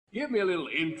Give me a little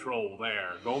intro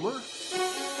there, Gomer.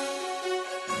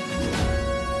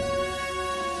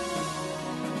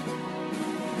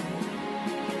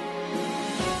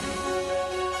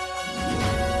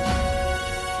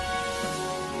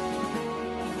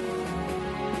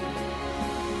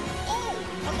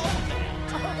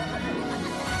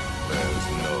 There's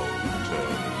no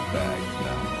turning back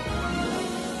now.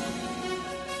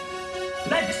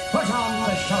 Let's put on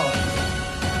the show.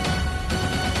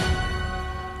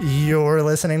 You're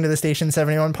listening to the Station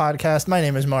 71 podcast. My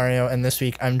name is Mario, and this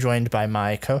week I'm joined by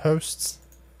my co-hosts,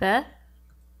 Beth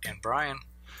and Brian.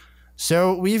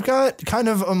 So we've got kind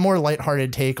of a more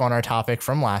lighthearted take on our topic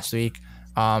from last week.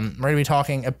 We're going to be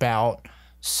talking about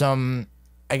some,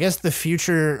 I guess, the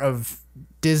future of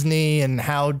Disney and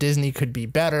how Disney could be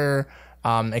better,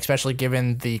 especially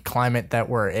given the climate that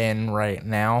we're in right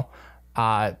now.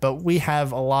 But we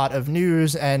have a lot of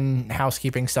news and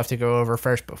housekeeping stuff to go over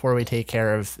first before we take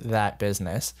care of that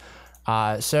business.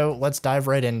 So let's dive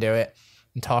right into it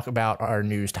and talk about our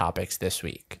news topics this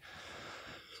week.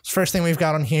 First thing we've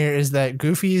got on here is that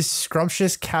Goofy's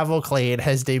Scrumptious Cavalcade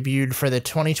has debuted for the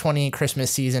 2020 Christmas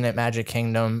season at Magic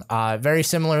Kingdom. Very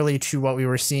similarly to what we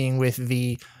were seeing with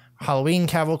the Halloween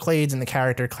cavalcades and the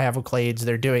character cavalcades.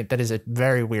 That is a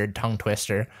very weird tongue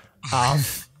twister.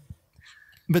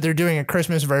 But they're doing a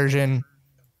Christmas version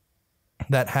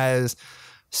that has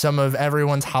some of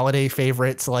everyone's holiday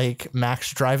favorites, like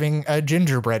Max driving a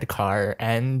gingerbread car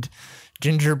and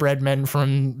gingerbread men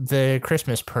from the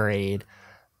Christmas parade.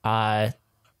 I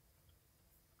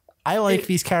like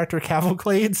these character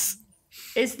cavalcades.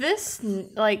 Is this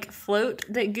like float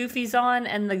that Goofy's on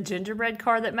and the gingerbread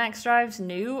car that Max drives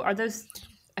new?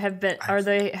 Have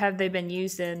they been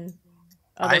used in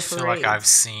other I feel parades? like I've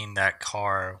seen that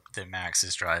car that Max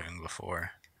is driving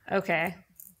before. Okay.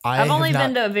 I've only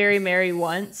been to a Very Merry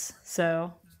once,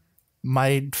 so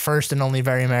my first and only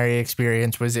Very Merry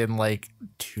experience was in like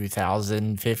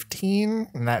 2015,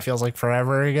 and that feels like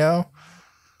forever ago.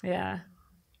 yeah.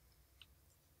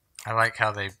 I like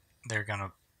how they're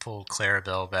gonna pull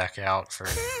Clarabelle back out for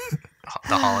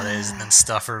the holidays and then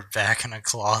stuff her back in a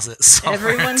closet somewhere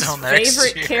Everyone's until next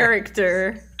favorite year.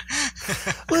 character.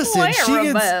 Listen,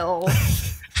 Clarabelle.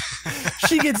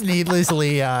 she gets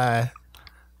needlessly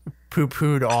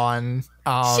poo-pooed on.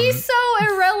 She's so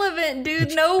irrelevant,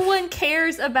 dude. No one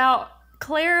cares about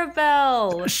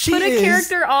Clarabelle. Put a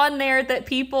character on there that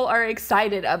people are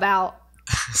excited about.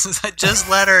 Just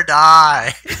let her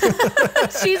die.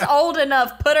 She's old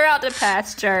enough. Put her out to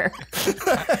pasture.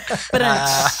 But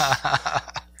I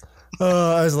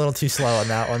was a little too slow on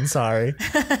that one. Sorry.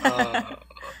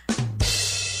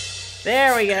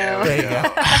 there we go. There you go.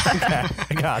 Okay,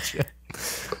 I got you.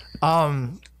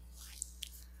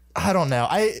 I don't know.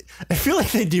 I feel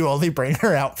like they do only bring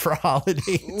her out for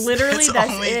holidays. Literally, It's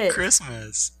that's only it.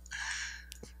 Christmas.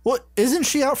 Well, isn't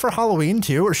she out for Halloween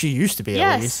too, or she used to be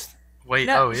at least? Yes. Wait,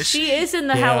 No, is she is in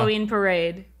the Yeah. Halloween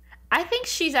parade. I think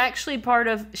she's actually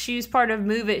she was part of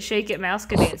Move It, Shake It, Mouse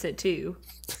Can Dance It too.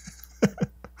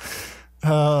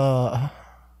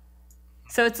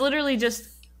 So it's literally just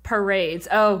parades.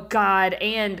 Oh God,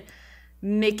 and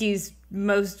Mickey's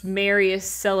Most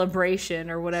Merriest Celebration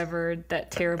or whatever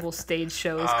that terrible stage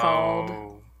show is called.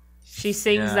 Oh, She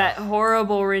sings yeah. that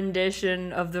horrible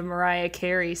rendition of the Mariah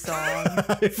Carey song.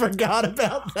 I forgot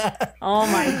about that. Oh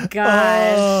my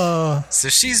gosh. so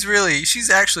she's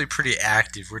actually pretty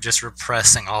active. We're just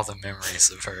repressing all the memories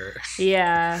of her.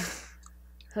 Yeah.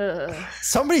 Ugh.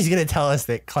 Somebody's gonna tell us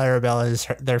that Clarabelle is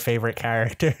their favorite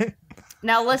character.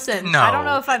 Now listen, No. I don't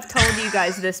know if I've told you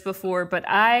guys this before, but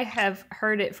I have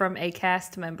heard it from a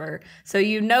cast member, so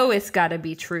you know it's got to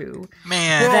be true.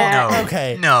 Man, That- no.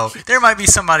 Okay. No, there might be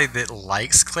somebody that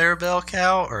likes Clarabelle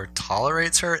Cow or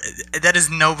tolerates her. That is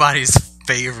nobody's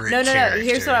favorite No. character.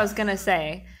 Here's what I was gonna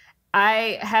say.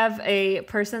 I have a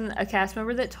cast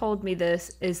member that told me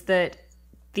this is that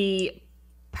the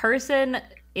person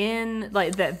in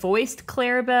like that voiced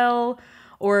Clarabelle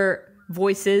or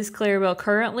voices Clarabelle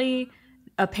currently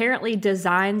apparently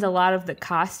designs a lot of the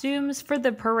costumes for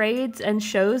the parades and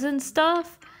shows and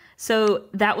stuff. So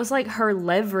that was like her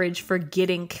leverage for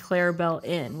getting Clarabelle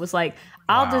in. Was like,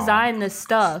 I'll Wow. design this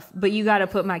stuff, but you got to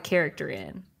put my character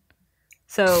in.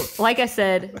 So, like I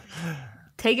said,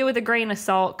 take it with a grain of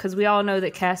salt because we all know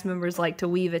that cast members like to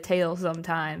weave a tale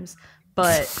sometimes.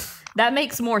 But that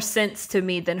makes more sense to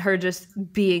me than her just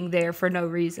being there for no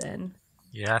reason.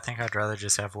 Yeah, I think I'd rather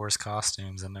just have worse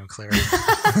costumes and no clarity.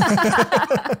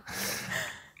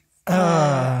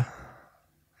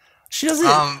 She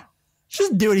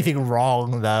doesn't do anything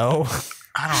wrong though.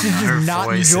 I don't She's know. just Her not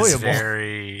voice enjoyable. is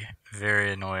very,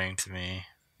 very annoying to me.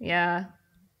 Yeah.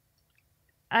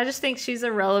 I just think she's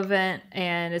irrelevant,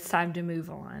 and it's time to move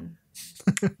on.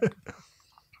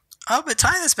 Oh, but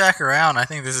tying this back around, I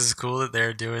think this is cool that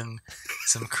they're doing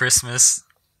some Christmas,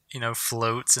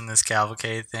 floats in this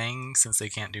cavalcade thing. Since they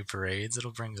can't do parades,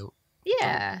 it'll bring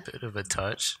a bit of a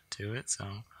touch to it, so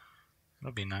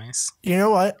it'll be nice. You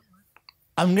know what?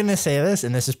 I'm going to say this,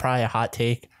 and this is probably a hot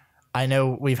take. I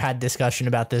know we've had discussion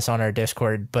about this on our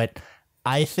Discord, but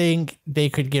I think they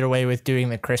could get away with doing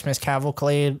the Christmas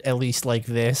cavalcade at least like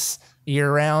this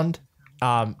year round,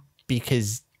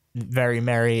 because Very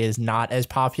Merry is not as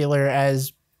popular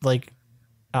as like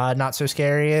Not So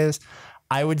Scary is.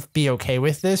 I would be okay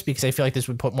with this because I feel like this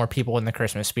would put more people in the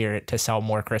Christmas spirit to sell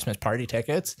more Christmas party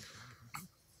tickets.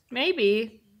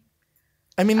 Maybe.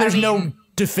 I mean, there's no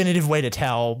definitive way to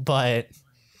tell, but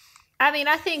I mean,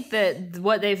 I think that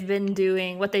what they've been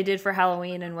doing, what they did for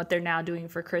Halloween and what they're now doing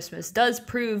for Christmas does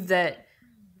prove that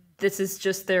this is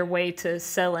just their way to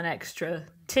sell an extra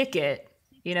ticket,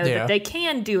 that they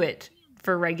can do it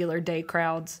for regular day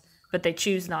crowds, but they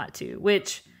choose not to,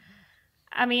 which,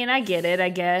 I mean, I get it, I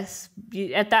guess.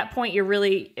 At that point,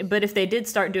 but if they did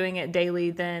start doing it daily,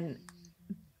 then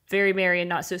Very Merry and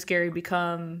Not So Scary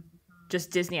become just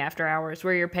Disney After Hours,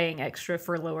 where you're paying extra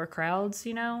for lower crowds,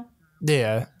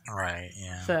 Yeah. Right,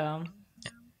 yeah. So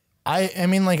I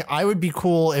mean, like, I would be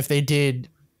cool if they did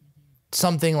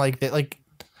something like that. Like,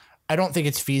 I don't think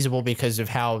it's feasible because of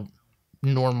how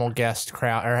normal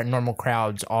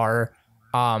crowds are.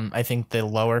 I think the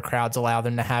lower crowds allow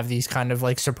them to have these kind of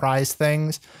like surprise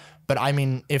things. But I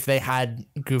mean, if they had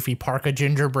Goofy park a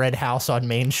gingerbread house on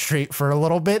Main Street for a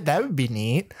little bit, that would be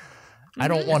neat. I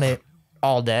don't want it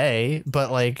all day,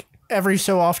 but like every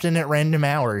so often at random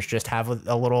hours, just have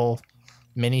a little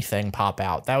mini thing pop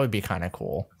out. That would be kind of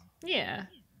cool. yeah.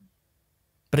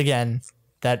 But again,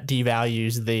 that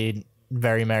devalues the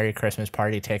Very Merry Christmas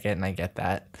party ticket, and I get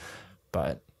that.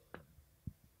 But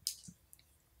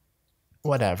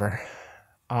whatever.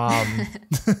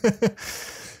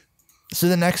 So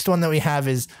the next one that we have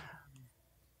is,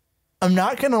 I'm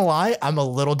not going to lie, I'm a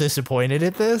little disappointed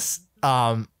at this.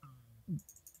 And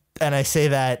I say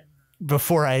that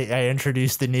before I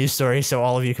introduce the news story so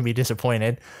all of you can be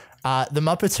disappointed. The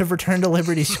Muppets have returned to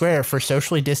Liberty Square for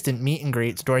socially distant meet and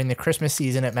greets during the Christmas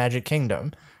season at Magic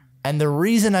Kingdom. And the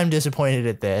reason I'm disappointed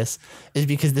at this is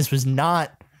because this was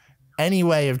not any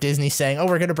way of Disney saying, oh,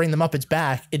 we're going to bring the Muppets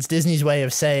back. It's Disney's way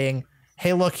of saying,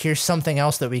 hey, look, here's something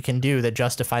else that we can do that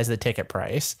justifies the ticket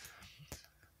price.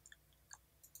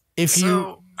 I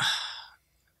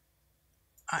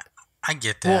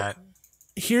get that. Well,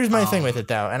 here's my thing with it,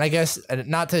 though. And I guess,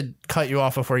 not to cut you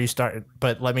off before you start,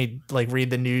 but let me like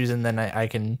read the news and then I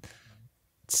can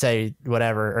say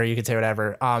whatever, or you can say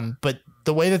whatever. But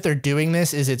the way that they're doing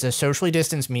this is it's a socially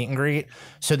distanced meet and greet.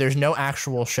 So there's no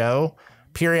actual show.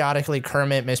 Periodically,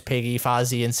 Kermit, Miss Piggy,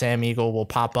 Fozzie, and Sam Eagle will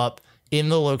pop up in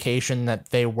the location that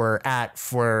they were at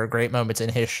for Great Moments in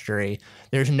History.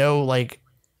 There's no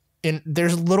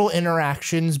there's little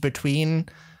interactions between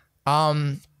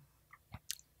the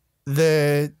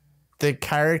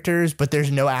characters, but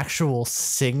there's no actual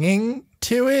singing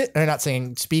to it, or not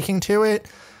singing, speaking to it.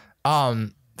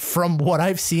 From what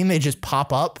I've seen, they just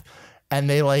pop up and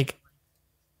they like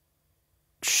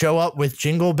show up with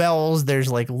jingle bells.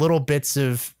 There's like little bits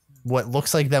of what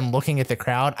looks like them looking at the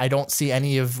crowd. I don't see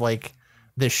any of like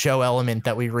the show element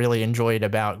that we really enjoyed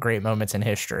about Great Moments in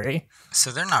History. So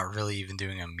they're not really even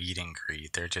doing a meet and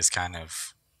greet. They're just kind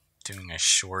of doing a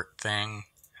short thing.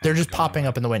 They're just popping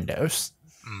up in the windows.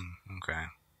 Okay.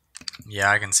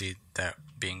 Yeah, I can see that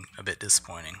being a bit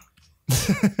disappointing.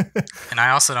 And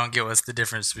I also don't get what's the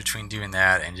difference between doing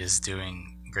that and just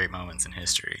doing Great Moments in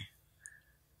History.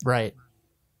 Right.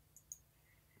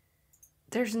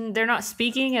 They're not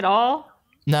speaking at all?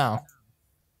 No.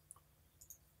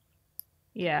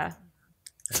 Yeah.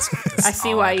 That's I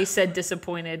see odd. why you said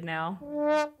disappointed now.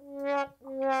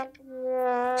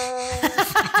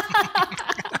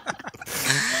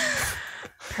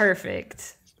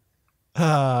 Perfect.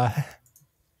 But,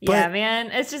 Yeah,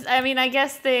 man. It's just, I mean, I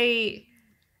guess if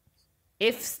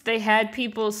they had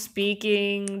people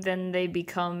speaking, then they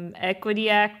become equity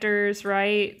actors,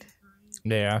 right?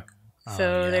 yeah.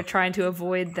 So yeah. they're trying to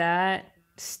avoid that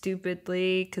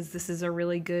stupidly because this is a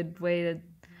really good way to,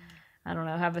 I don't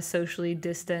know, have a socially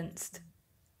distanced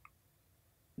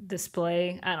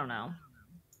display. I don't know.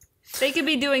 They could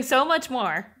be doing so much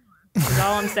more, is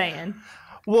all I'm saying.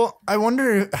 Well, I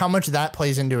wonder how much that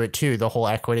plays into it, too, the whole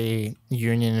equity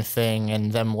union thing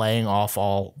and them laying off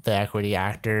all the equity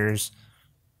actors.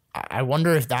 I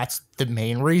wonder if that's the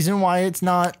main reason why it's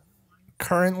not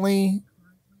currently.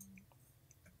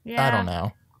 Yeah. I don't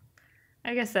know.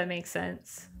 I guess that makes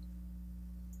sense.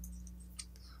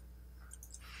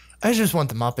 I just want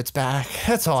the Muppets back.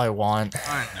 That's all I want.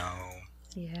 I know.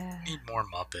 Yeah. Need more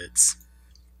Muppets.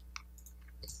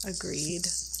 Agreed.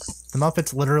 The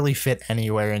Muppets literally fit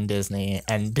anywhere in Disney,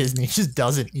 and Disney just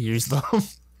doesn't use them.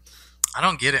 I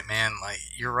don't get it, man. Like,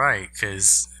 you're right,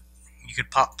 because you could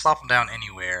plop them down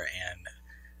anywhere, and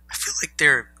I feel like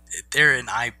they're an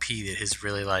IP that has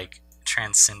really like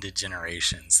transcended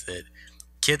generations. That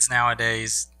kids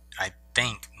nowadays, I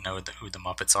think, know who the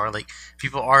Muppets are. Like,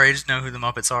 people our age know who the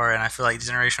Muppets are, and I feel like the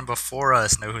generation before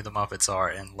us know who the Muppets are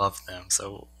and love them.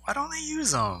 So why don't they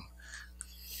use them?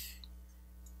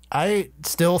 I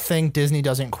still think Disney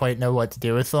doesn't quite know what to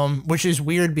do with them, which is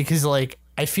weird because, like,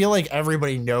 I feel like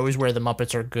everybody knows where the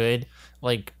Muppets are good.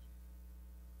 Like,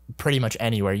 pretty much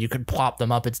anywhere. You could plop the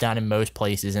Muppets down in most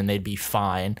places and they'd be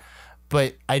fine.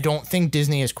 But I don't think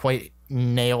Disney has quite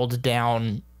nailed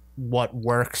down what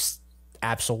works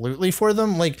absolutely for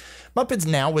them. Like, Muppets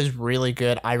Now was really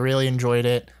good. I really enjoyed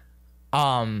it.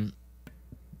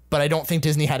 But I don't think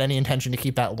Disney had any intention to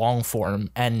keep that long form,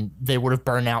 and they would have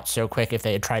burned out so quick if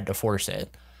they had tried to force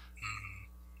it.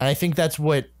 And I think that's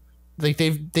what, like,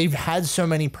 they've had so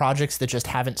many projects that just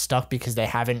haven't stuck because they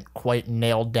haven't quite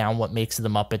nailed down what makes the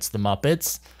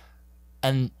Muppets.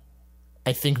 And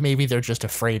I think maybe they're just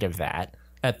afraid of that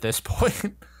at this point.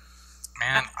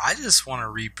 Man, I just want a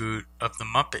reboot of the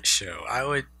Muppet Show. I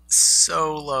would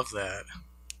so love that.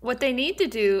 What they need to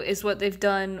do is what they've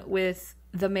done with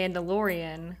The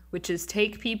Mandalorian, which is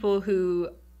take people who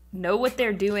know what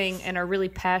they're doing and are really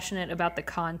passionate about the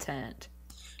content.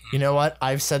 You know what?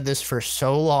 I've said this for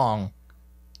so long.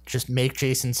 Just make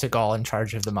Jason Segel in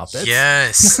charge of the Muppets.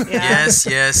 Yes, Yeah.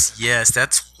 yes.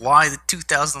 That's why the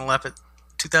 2011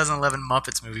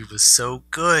 Muppets movie was so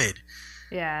good.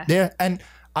 Yeah. Yeah, and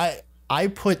I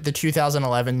put the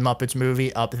 2011 Muppets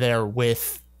movie up there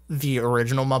with the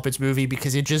original Muppets movie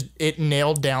because it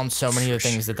nailed down so many of the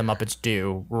things that the Muppets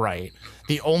do right.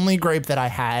 The only gripe that I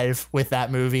have with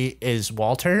that movie is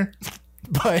Walter,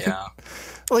 but Yeah.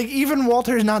 like, even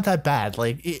Walter's not that bad.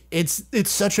 Like, it's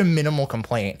such a minimal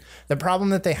complaint. The problem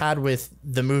that they had with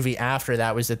the movie after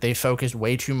that was that they focused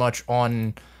way too much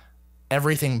on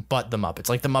everything but the Muppets.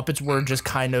 Like, the Muppets were just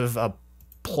kind of a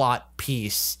plot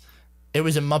piece. It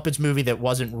was a Muppets movie that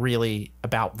wasn't really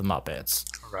about the Muppets.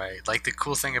 Right. Like, the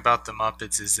cool thing about the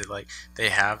Muppets is that, like, they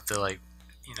have the, like,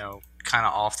 kind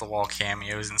of off the wall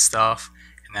cameos and stuff,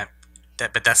 and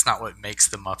but that's not what makes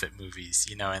the Muppet movies,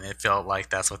 and it felt like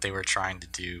that's what they were trying to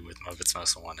do with Muppets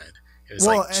Most Wanted. It was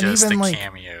like just the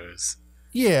cameos.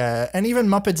 Yeah, and even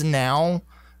Muppets Now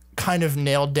kind of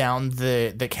nailed down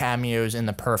the cameos in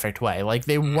the perfect way. Like,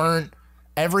 they weren't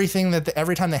everything that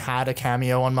every time they had a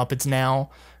cameo on Muppets Now,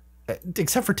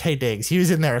 except for Tay Diggs, he was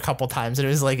in there a couple times, and it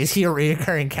was like, is he a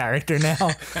reoccurring character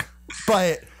now?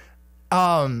 But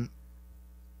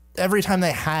every time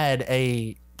they had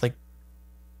a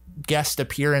guest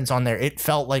appearance on there, it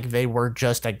felt like they were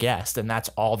just a guest, and that's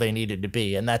all they needed to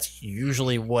be. And that's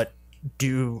usually what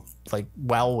do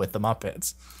well with the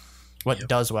Muppets. What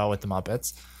does well with the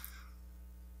Muppets.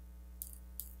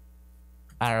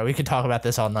 I don't know. We could talk about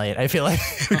this all night. I feel like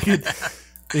we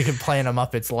could play in a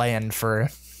Muppets land for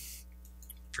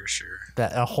sure.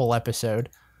 A whole episode.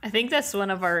 I think that's one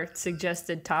of our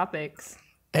suggested topics.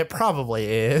 It probably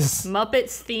is.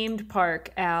 Muppets themed park.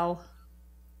 Al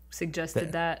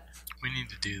suggested that. We need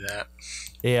to do that.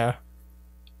 Yeah.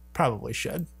 Probably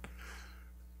should.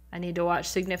 I need to watch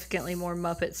significantly more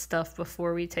Muppet stuff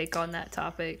before we take on that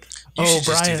topic. You should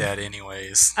just Brian. do that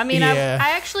anyways. I mean, Yeah.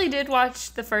 I actually did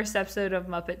watch the first episode of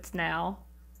Muppets Now,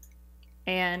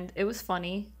 and it was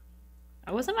funny.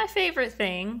 It wasn't my favorite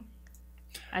thing.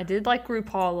 I did like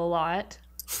RuPaul a lot.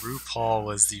 RuPaul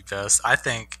was the best. I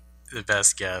think the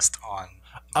best guest on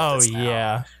Muppets Now,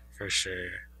 yeah. for sure.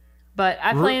 But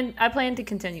I plan to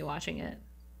continue watching it.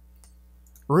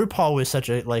 RuPaul was such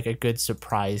a good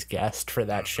surprise guest for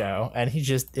that show, and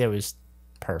it was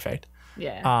perfect.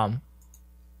 Yeah.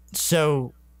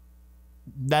 So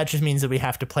that just means that we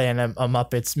have to play in a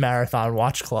Muppets Marathon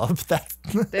Watch Club.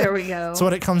 There we go. That's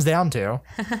what it comes down to.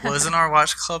 Wasn't our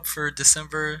watch club for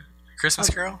December Christmas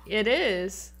Carol? It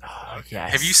is. Oh,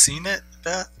 yes. Have you seen it,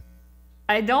 Beth?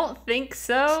 I don't think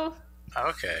so.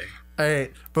 Okay. All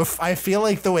right, but I feel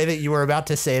like the way that you were about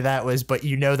to say that was, but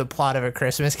you know the plot of A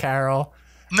Christmas Carol.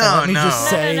 No, Let me just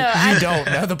say, No. you don't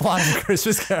know the plot of A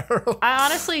Christmas Carol. I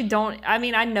honestly don't. I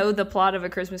mean, I know the plot of A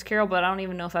Christmas Carol, but I don't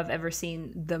even know if I've ever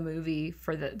seen the movie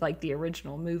for the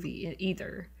original movie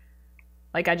either.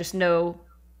 Like, I just know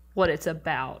what it's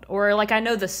about, or I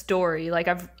know the story. Like,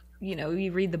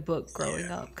 you read the book growing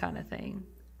up, kind of thing.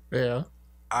 Yeah.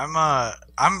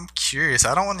 I'm curious.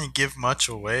 I don't want to give much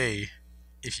away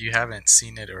if you haven't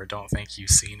seen it or don't think you've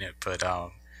seen it, but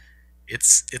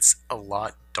it's a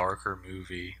lot darker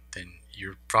movie than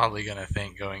you're probably gonna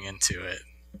think going into it.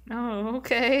 Oh,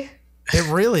 okay. It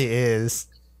really is.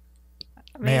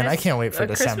 Man, I can't wait for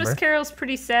December. Christmas Carol's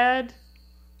pretty sad.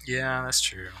 Yeah, that's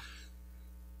true.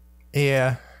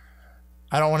 Yeah.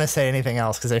 I don't want to say anything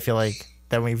else because I feel like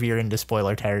then we veer into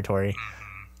spoiler territory.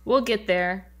 We'll get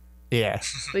there. Yeah.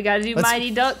 We got to do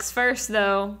Mighty Ducks first,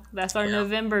 though. That's our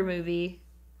November movie.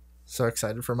 So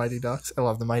excited for Mighty Ducks. I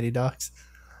love the Mighty Ducks.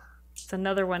 It's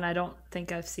another one I don't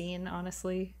think I've seen,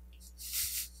 honestly.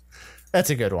 That's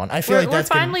a good one. I feel like we're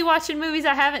finally watching movies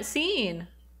I haven't seen.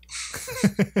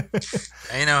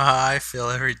 I know how I feel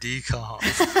every decom.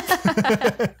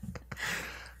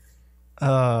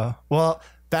 Well,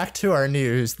 back to our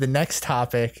news. The next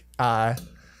topic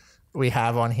we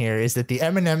have on here is that the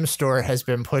M&M store has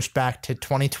been pushed back to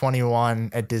 2021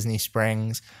 at Disney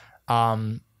Springs.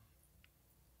 I'm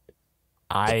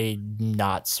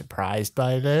not surprised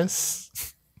by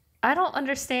this. I don't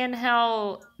understand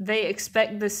how they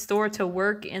expect this store to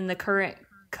work in the current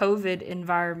COVID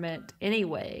environment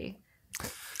anyway.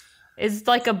 It's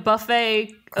like a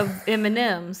buffet of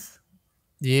M&Ms.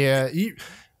 Yeah.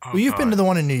 You've been to the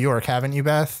one in New York, haven't you,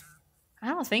 Beth? I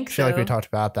don't think so. I feel like we talked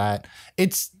about that.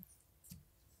 It's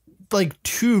like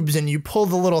tubes and you pull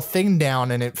the little thing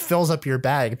down and it fills up your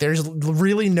bag. There's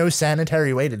really no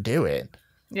sanitary way to do it.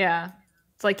 Yeah.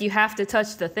 It's like you have to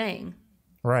touch the thing.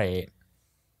 Right.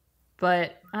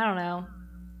 But I don't know.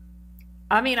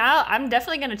 I mean, I'm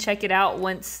definitely going to check it out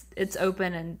once it's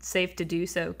open and safe to do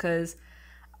so, because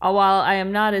while I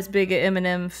am not as big an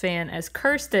M&M fan as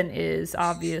Kirsten is,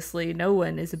 obviously, no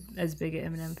one is as big an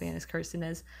M&M fan as Kirsten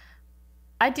is,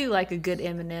 I do like a good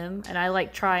M&M, and I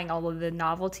like trying all of the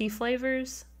novelty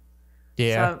flavors.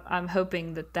 Yeah. So I'm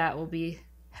hoping that will be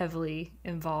heavily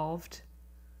involved.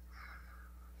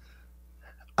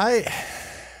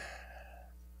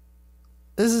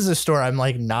 This is a store I'm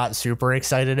like not super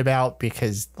excited about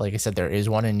because, like I said, there is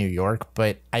one in New York,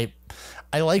 but I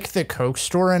like the Coke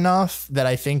store enough that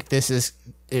I think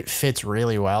it fits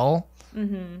really well.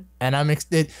 Mm-hmm. And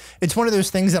it's one of those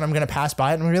things that I'm going to pass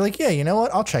by it and be like, yeah, you know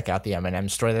what? I'll check out the M&M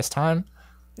store this time.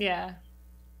 Yeah.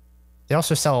 They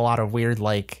also sell a lot of weird,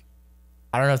 like,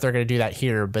 I don't know if they're going to do that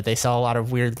here, but they sell a lot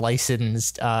of weird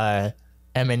licensed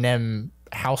M&M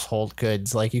household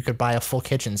goods. Like you could buy a full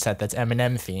kitchen set that's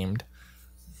M&M themed.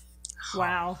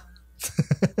 Wow.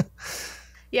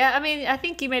 Yeah, I mean, I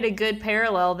think you made a good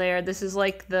parallel there. This is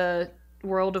like the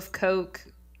World of Coke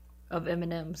of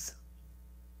M&Ms.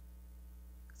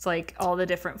 It's like all the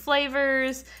different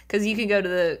flavors, because you can go to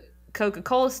the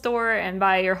Coca-Cola store and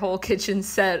buy your whole kitchen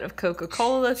set of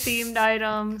Coca-Cola themed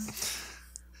items.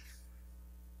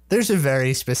 There's a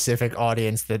very specific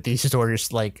audience that these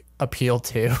stores like appeal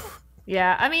to.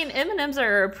 Yeah, I mean, M&Ms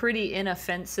are a pretty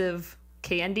inoffensive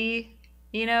candy.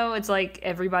 You know, it's like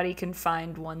everybody can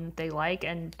find one they like,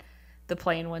 and the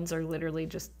plain ones are literally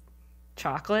just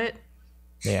chocolate.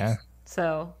 Yeah.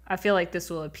 So I feel like this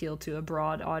will appeal to a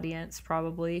broad audience,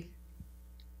 probably.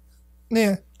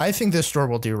 Yeah, I think this store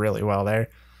will do really well there.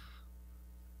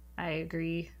 I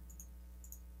agree.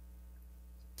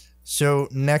 So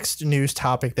next news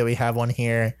topic that we have on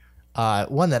here,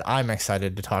 one that I'm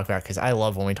excited to talk about because I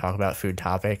love when we talk about food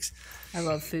topics. I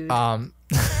love food.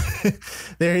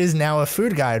 There is now a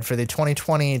food guide for the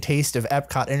 2020 Taste of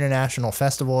Epcot International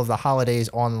Festival of the Holidays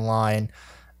online.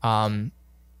 Can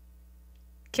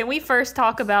we first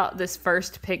talk about this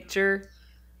first picture,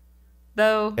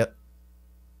 though? Yep.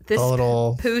 This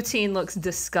poutine looks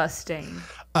disgusting.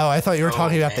 Oh, I thought you were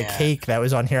talking about the cake that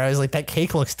was on here. I was like, that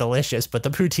cake looks delicious, but the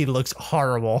poutine looks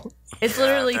horrible. It's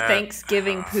literally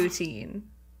Thanksgiving poutine.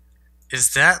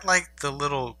 Is that like the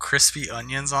little crispy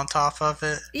onions on top of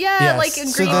it? Yeah, yes. Like a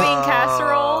green bean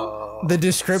casserole. The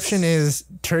description is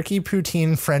turkey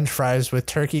poutine French fries with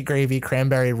turkey gravy,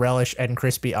 cranberry relish, and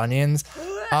crispy onions.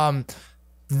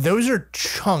 Those are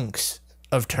chunks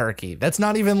of turkey. That's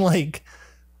not even like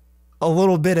a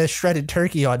little bit of shredded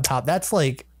turkey on top. That's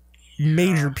like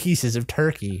major pieces of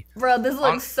turkey. Bro, this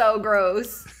looks so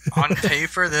gross. On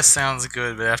paper, this sounds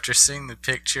good, but after seeing the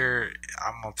picture,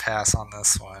 I'm going to pass on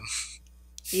this one.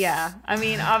 Yeah, I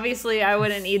mean, obviously I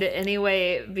wouldn't eat it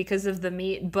anyway because of the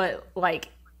meat, but like,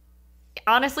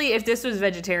 honestly, if this was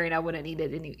vegetarian, I wouldn't eat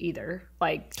it either.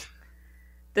 Like,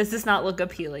 this does not look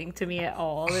appealing to me at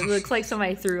all. It looks like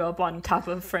somebody threw up on top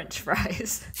of French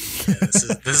fries. Yeah,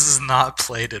 this is not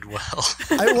plated well.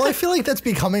 I feel like that's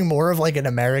becoming more of like an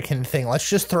American thing. Let's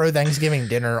just throw Thanksgiving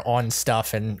dinner on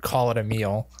stuff and call it a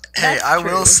meal. Hey, I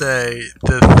will say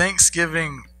the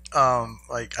Thanksgiving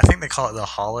like I think they call it the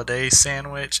holiday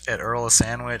sandwich at Earl of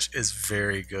Sandwich is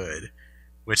very good,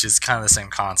 which is kind of the same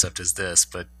concept as this,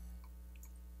 but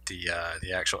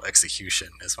the actual execution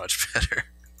is much better.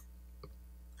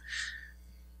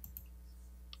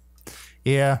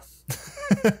 Yeah.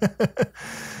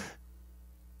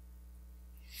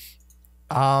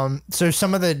 So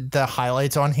some of the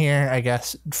highlights on here, I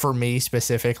guess for me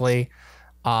specifically,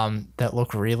 that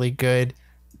look really good.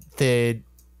 The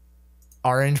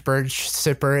orange birch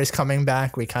sipper is coming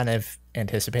back. We kind of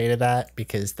anticipated that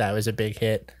because that was a big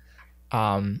hit.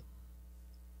 But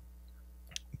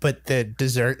the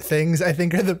dessert things I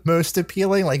think are the most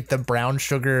appealing, like the brown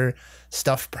sugar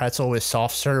stuffed pretzel with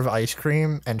soft serve ice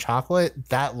cream and chocolate.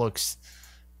 That looks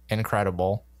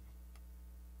incredible.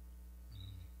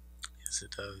 Yes,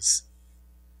 it does.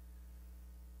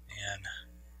 Man,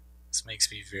 this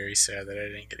makes me very sad that I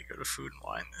didn't get to go to Food and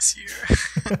Wine this year.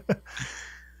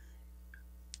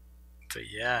 But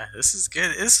yeah, this is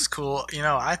good. This is cool.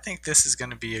 I think this is going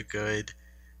to be a good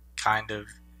kind of,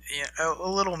 a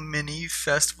little mini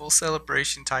festival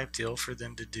celebration type deal for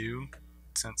them to do,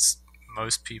 since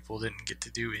most people didn't get to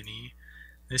do any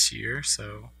this year.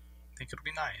 So I think it'll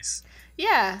be nice.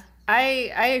 Yeah,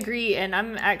 I agree, and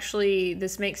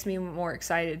this makes me more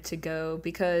excited to go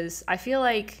because I feel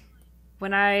like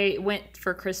when I went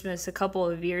for Christmas a couple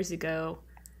of years ago,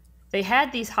 they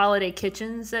had these holiday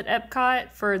kitchens at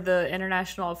Epcot for the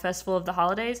International Festival of the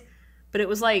Holidays, but it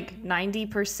was like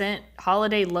 90%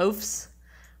 holiday loaves,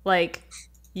 like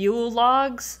Yule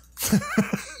logs.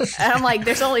 And I'm like,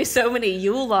 there's only so many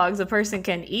Yule logs a person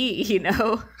can eat,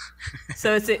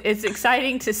 So it's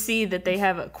exciting to see that they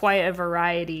have quite a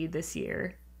variety this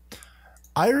year.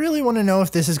 I really want to know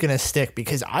if this is going to stick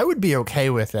because I would be okay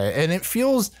with it. And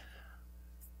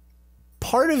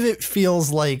part of it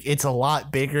feels like it's a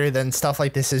lot bigger than stuff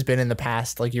like this has been in the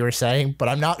past, like you were saying, but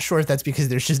I'm not sure if that's because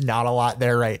there's just not a lot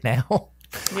there right now.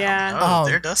 Yeah.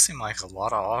 There does seem like a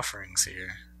lot of offerings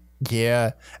here.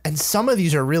 Yeah. And some of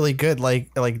these are really good.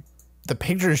 Like the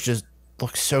pictures just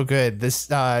look so good. This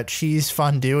cheese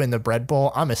fondue in the bread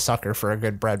bowl. I'm a sucker for a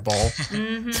good bread bowl.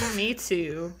 Mm-hmm, me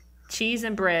too. Cheese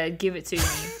and bread. Give it to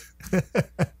me.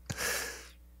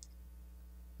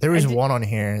 There was one on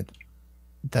here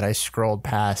that I scrolled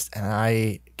past and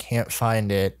I can't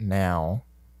find it now,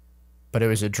 but it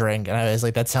was a drink and I was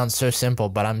like, that sounds so simple,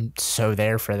 but I'm so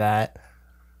there for that.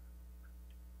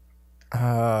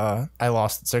 I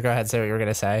lost it, so go ahead, say what you were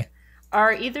gonna say.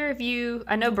 Are either of you,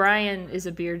 I know Brian is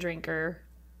a beer drinker.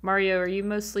 Mario, are you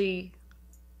mostly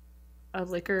a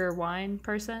liquor or wine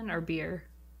person or beer?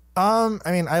 I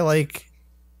mean, I like,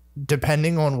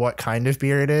 depending on what kind of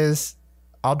beer it is,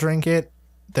 I'll drink it.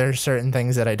 There's certain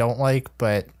things that I don't like,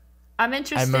 but I'm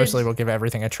interested. I mostly will give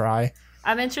everything a try.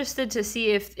 I'm interested to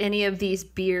see if any of these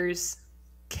beers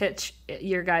catch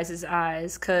your guys'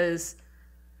 eyes, because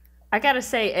I gotta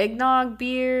say, eggnog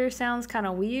beer sounds kind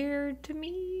of weird to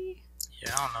me.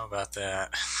 Yeah, I don't know about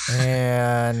that.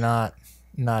 Yeah,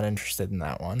 not interested in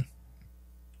that one.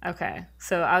 Okay,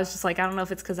 so I was just like, I don't know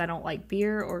if it's because I don't like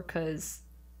beer or because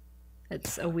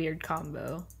it's a weird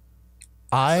combo.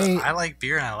 I like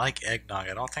beer and I like eggnog.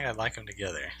 I don't think I'd like them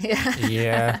together.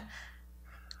 Yeah.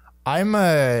 I'm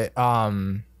more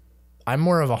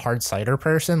of a hard cider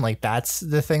person. Like that's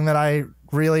the thing that I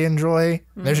really enjoy.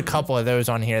 Mm-hmm. There's a couple of those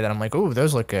on here that I'm like, ooh,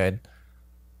 those look good.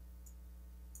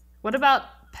 What about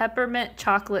peppermint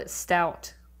chocolate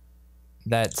stout?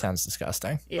 That sounds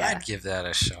disgusting. Yeah. I'd give that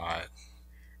a shot.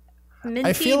 Minty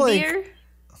I feel beer? like,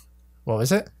 what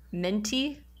was it?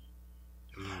 Minty?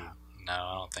 Ooh, no,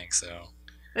 I don't think so.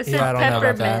 It Yeah, I don't know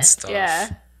about that stuff. Yeah.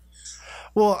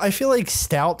 Well, I feel like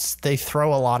stouts, they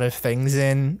throw a lot of things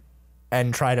in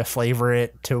and try to flavor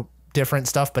it to different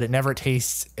stuff, but it never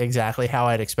tastes exactly how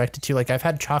I'd expect it to. Like I've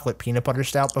had chocolate peanut butter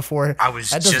stout before. I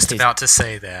was just about to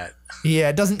say that. Yeah,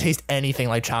 it doesn't taste anything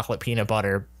like chocolate peanut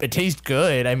butter. It tastes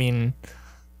good, I mean,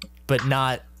 but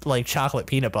not like chocolate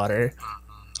peanut butter.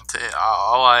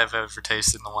 All I've ever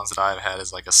tasted in the ones that I've had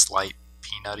is like a slight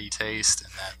peanutty taste,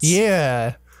 and that's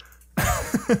yeah.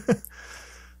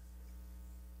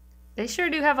 They sure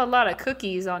do have a lot of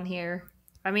cookies on here.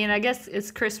 I mean, I guess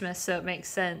it's Christmas, so it makes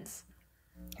sense.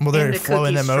 Well, they're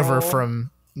flowing them over from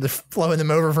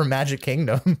Magic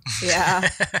Kingdom. Yeah,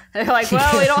 they're like,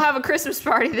 well, we don't have a Christmas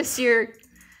party this year.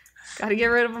 Got to get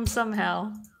rid of them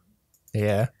somehow.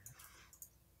 Yeah.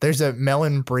 There's a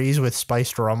melon breeze with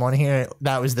spiced rum on here.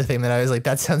 That was the thing that I was like,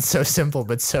 that sounds so simple,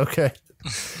 but so good.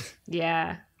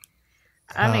 Yeah.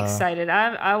 I'm excited.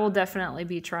 I will definitely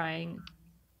be trying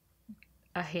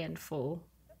a handful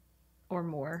or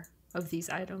more of these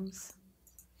items.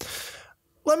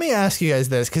 Let me ask you guys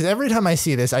this, because every time I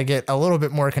see this, I get a little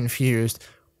bit more confused.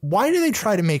 Why do they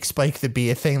try to make Spike the Bee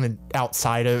a thing that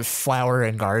outside of Flower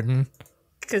and Garden?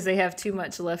 Because they have too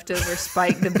much leftover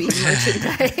Spike the Bee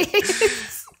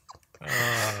merchandise.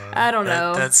 I don't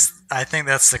know. I think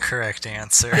that's the correct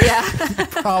answer. Yeah.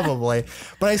 Probably.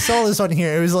 But I saw this on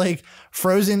here. It was like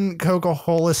frozen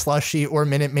Coca-Cola slushie or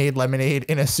Minute Maid lemonade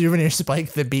in a souvenir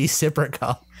Spike the Bee sipper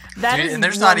cup. That Dude, is and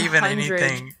there's not even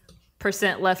anything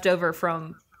percent leftover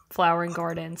from Flower and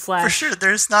Garden / for sure.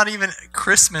 There's not even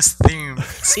Christmas themed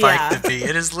Spike Yeah. the Bee.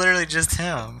 It is literally just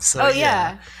him. So Oh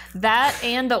yeah. That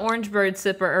and the Orange Bird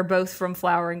sipper are both from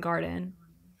Flower and Garden.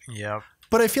 Yep.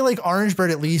 But I feel like Orange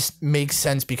Bird at least makes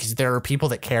sense because there are people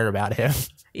that care about him.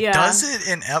 Yeah. Does it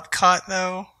in Epcot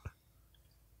though?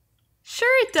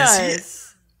 Sure it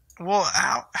does. Well,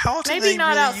 how do Maybe they not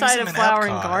really outside use him of in Flower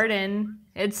and Epcot? Garden.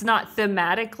 It's not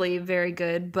thematically very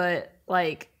good, but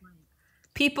like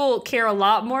people care a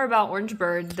lot more about Orange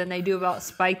Bird than they do about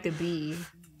Spike the Bee.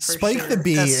 for Spike sure. the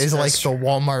Bee is like that's the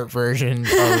Walmart version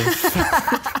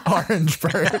of Orange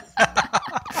Bird.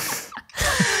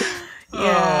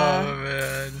 Yeah. Oh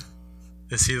man.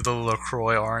 Is he the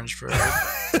LaCroix Orange Bird?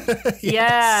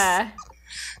 Yeah.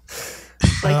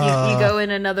 Like you go in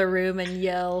another room and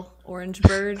yell Orange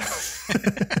Bird.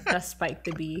 That's Spike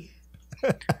the Bee.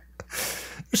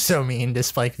 So mean to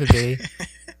Spike the Bee.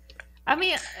 I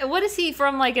mean, what is he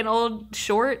from? Like an old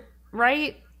short,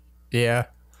 right? Yeah.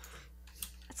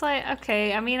 It's like,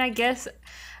 okay, I mean, I guess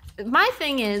my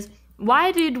thing is,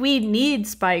 why did we need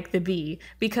Spike the Bee?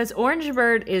 Because Orange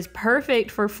Bird is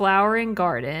perfect for Flower and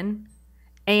Garden,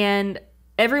 and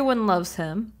everyone loves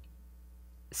him.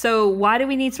 So why do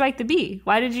we need Spike the Bee?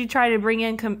 Why did you try to bring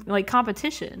in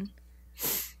competition?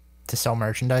 To sell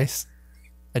merchandise.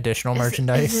 Additional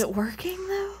merchandise. Is it working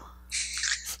though?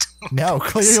 No,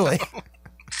 clearly.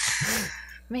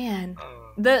 Man,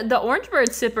 the Orange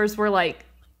Bird sippers were like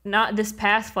not this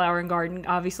past Flower and Garden,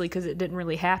 obviously, because it didn't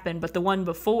really happen, but the one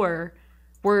before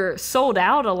were sold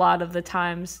out a lot of the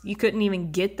times. You couldn't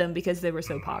even get them because they were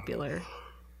so popular.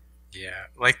 Yeah,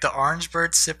 like the Orange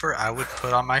Bird sipper, I would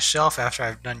put on my shelf after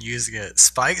I've done using it.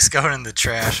 Spike's going in the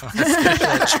trash when I finish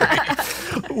that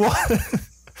drink.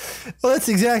 Well, that's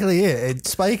exactly it.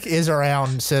 Spike is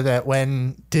around so that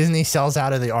when Disney sells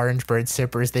out of the Orange Bird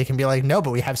sippers, they can be like, no,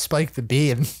 but we have Spike the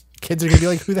Bee, and kids are going to be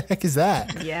like, who the heck is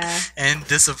that? Yeah. And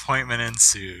disappointment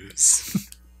ensues.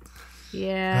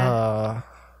 Yeah.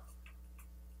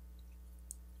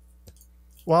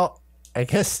 Well, I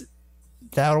guess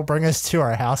that'll bring us to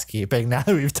our housekeeping now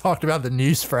that we've talked about the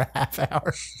news for a half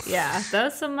hour. Yeah. That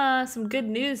was some good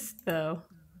news though.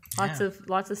 Lots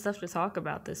of stuff to talk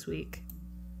about this week.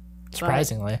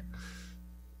 Surprisingly.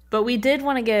 But we did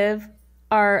want to give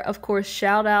our, of course,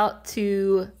 shout out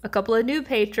to a couple of new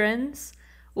patrons.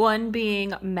 One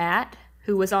being Matt,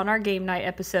 who was on our game night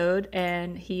episode,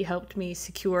 and he helped me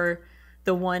secure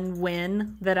the one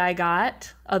win that I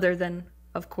got, other than,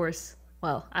 of course,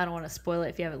 well, I don't want to spoil it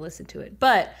if you haven't listened to it.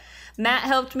 But Matt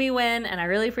helped me win, and I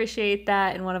really appreciate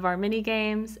that in one of our mini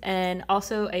games. And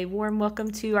also a warm welcome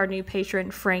to our new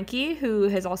patron, Frankie, who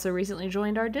has also recently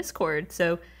joined our Discord.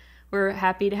 So we're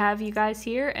happy to have you guys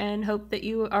here and hope that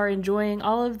you are enjoying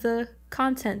all of the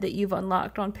content that you've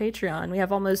unlocked on Patreon. We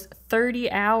have almost 30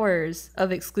 hours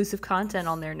of exclusive content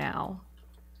on there now.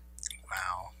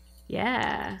 Wow.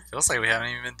 Yeah. Feels like we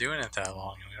haven't even been doing it that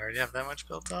long, and we already have that much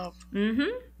built up. Mm-hmm.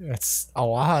 That's a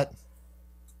lot.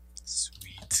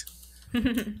 Sweet.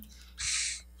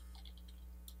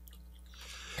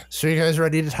 So you guys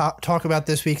ready to talk about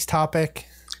this week's topic?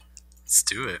 Let's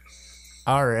do it.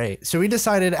 All right. So we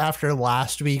decided after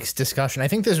last week's discussion, I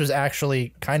think this was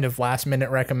actually kind of last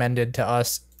minute recommended to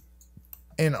us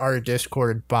in our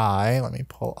Discord by, let me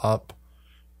pull up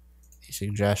the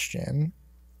suggestion.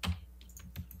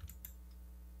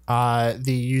 The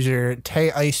user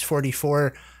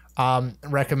TayIce44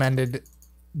 recommended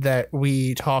that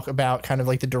we talk about kind of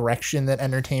like the direction that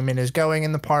entertainment is going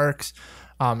in the parks,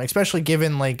 especially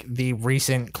given like the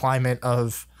recent climate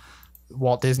of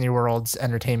Walt Disney World's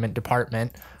entertainment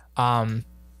department, and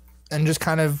just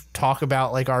kind of talk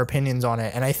about like our opinions on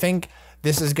it. And I think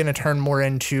this is going to turn more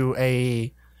into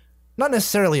a, not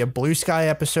necessarily a blue sky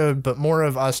episode, but more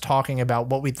of us talking about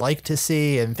what we'd like to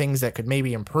see and things that could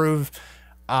maybe improve.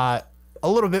 A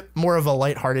little bit more of a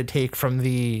lighthearted take from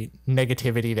the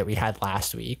negativity that we had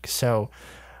last week. So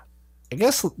I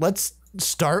guess let's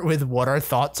start with what our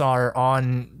thoughts are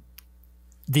on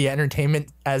the entertainment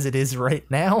as it is right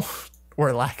now.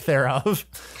 Or lack thereof.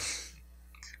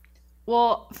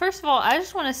 Well, first of all, I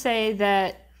just want to say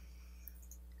that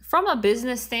from a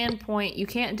business standpoint, you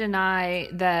can't deny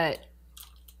that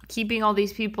keeping all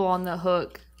these people on the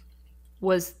hook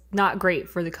was not great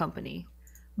for the company.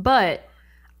 But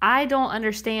I don't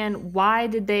understand, why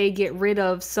did they get rid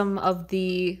of some of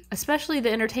the, especially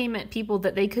the entertainment people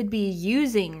that they could be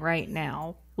using right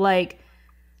now? Like,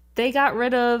 they got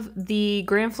rid of the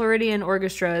Grand Floridian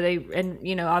Orchestra.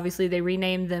 Obviously they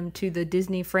renamed them to the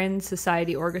Disney Friends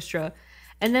Society Orchestra.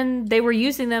 And then they were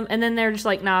using them, and then they're just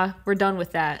like, nah, we're done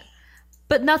with that.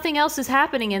 But nothing else is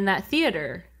happening in that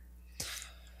theater.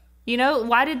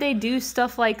 Why did they do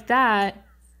stuff like that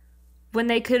when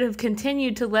they could have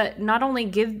continued to let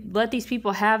these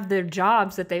people have their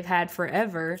jobs that they've had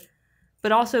forever,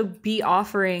 but also be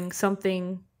offering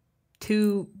something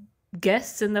to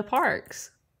guests in the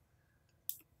parks?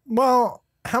 Well,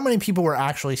 how many people were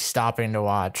actually stopping to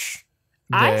watch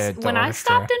when I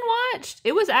stopped and watched,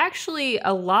 it was actually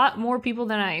a lot more people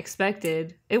than I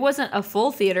expected. It wasn't a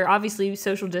full theater. Obviously,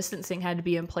 social distancing had to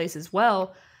be in place as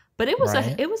well, but it was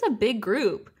a big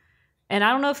group. And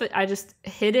I don't know if I just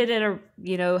hit it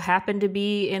at happened to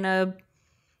be in a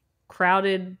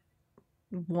crowded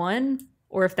one,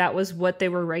 or if that was what they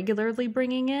were regularly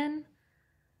bringing in.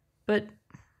 But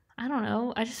I don't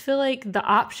know. I just feel like the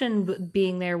option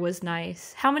being there was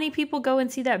nice. How many people go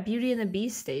and see that Beauty and the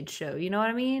Beast stage show? You know what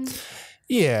I mean?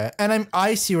 Yeah, and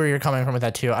I see where you're coming from with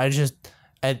that too. I just,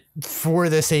 for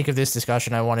the sake of this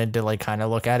discussion, I wanted to kind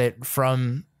of look at it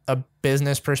from a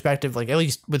business perspective, at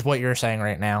least with what you're saying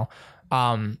right now.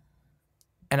 And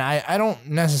I don't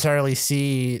necessarily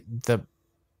see the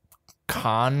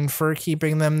con for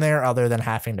keeping them there other than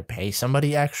having to pay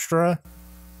somebody extra.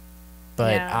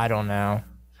 But yeah. I don't know.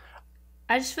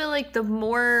 I just feel like the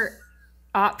more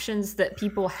options that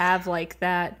people have like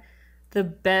that, the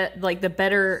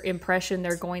better impression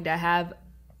they're going to have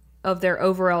of their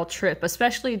overall trip,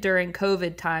 especially during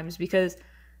COVID times, because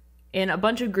in a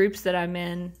bunch of groups that I'm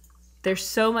in, there's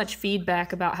so much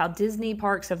feedback about how Disney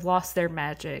parks have lost their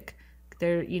magic.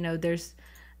 There's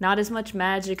not as much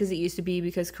magic as it used to be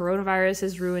because coronavirus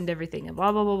has ruined everything and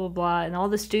blah, blah, blah, blah, blah, and all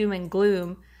this doom and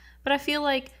gloom. But I feel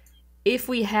like if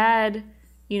we had,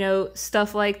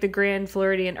 stuff like the Grand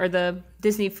Floridian or the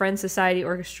Disney Friends Society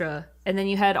Orchestra, and then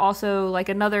you had also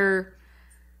another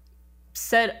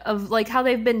set of how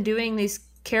they've been doing these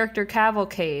character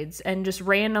cavalcades and just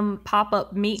random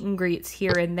pop-up meet and greets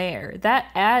here and there, that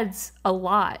adds a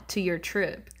lot to your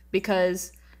trip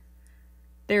because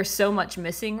there's so much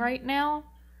missing right now.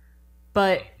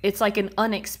 But it's like an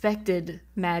unexpected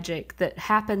magic that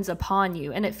happens upon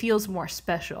you, and it feels more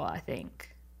special, I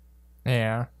think.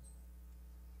 Yeah.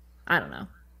 I don't know.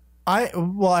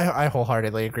 I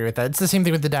wholeheartedly agree with that. It's the same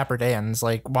thing with the Dapper Dans.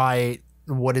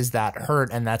 What does that hurt?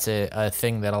 And that's a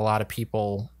thing that a lot of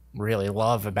people really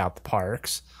love about the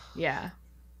parks. Yeah.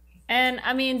 And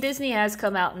I mean, Disney has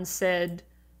come out and said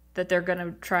that they're going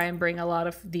to try and bring a lot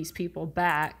of these people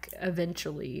back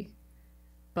eventually.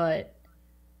 But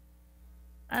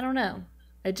I don't know.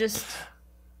 It just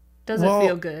doesn't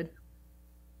feel good.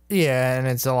 Yeah, and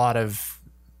it's a lot of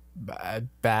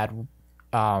bad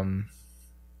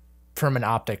from an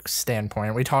optics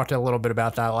standpoint. We talked a little bit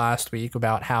about that last week,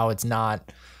 about how it's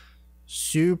not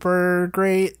super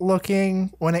great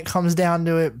looking when it comes down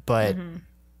to it, but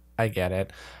I get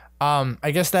it.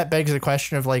 I guess that begs the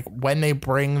question of when they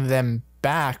bring them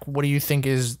back, what do you think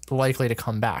is likely to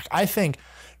come back? I think,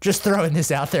 just throwing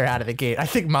this out there out of the gate, I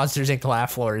think Monsters Inc.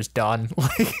 Laugh Floor is done.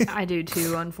 I do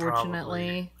too,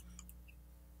 unfortunately.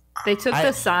 They took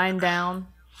the sign down.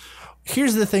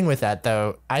 Here's the thing with that,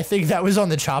 though. I think that was on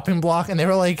the chopping block, and they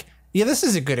were like, yeah, this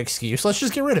is a good excuse. Let's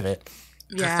just get rid of it.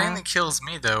 Yeah. The thing that kills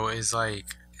me, though, is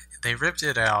they ripped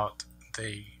it out,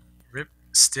 they ripped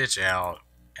Stitch out,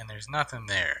 and there's nothing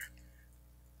there.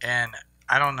 And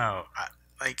I don't know.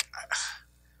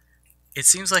 It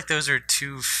seems like those are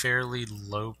two fairly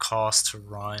low cost to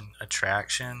run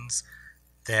attractions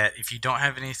that if you don't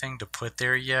have anything to put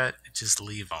there yet, just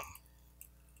leave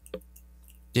them.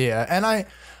 Yeah, and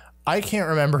I can't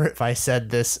remember if I said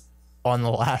this on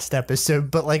the last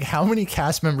episode, but how many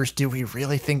cast members do we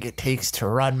really think it takes to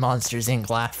run Monsters Inc.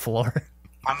 Laugh Floor?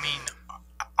 I mean,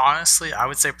 honestly, I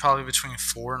would say probably between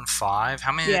 4 and 5.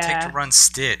 How many did it take to run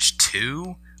Stitch?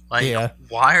 2?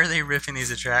 Why are they ripping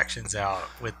these attractions out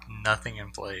with nothing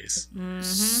in place?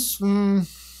 Mm-hmm.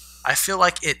 I feel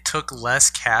like it took less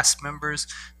cast members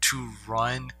to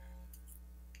run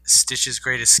Stitch's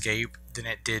Great Escape than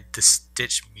it did the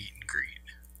Stitch meet and greet.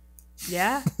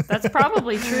 Yeah, that's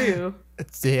probably true.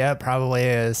 Yeah, it probably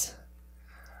is.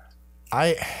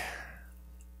 I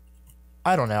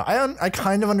don't know. I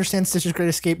kind of understand Stitch's Great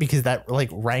Escape because that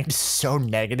ranked so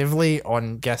negatively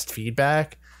on guest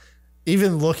feedback.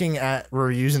 Even looking at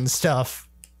reviews and stuff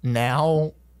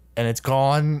now, and it's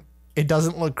gone. It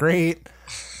doesn't look great.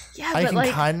 Yeah, I but can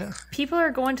like kind of. people are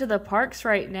going to the parks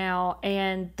right now,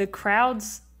 and the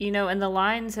crowds, and the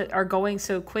lines are going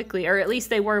so quickly, or at least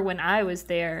they were when I was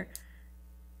there.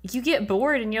 You get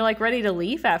bored and you're like ready to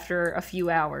leave after a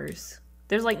few hours.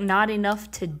 There's like not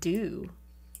enough to do.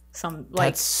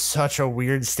 That's such a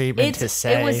weird statement to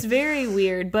say. It was very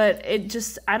weird, but it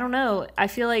just, I don't know. I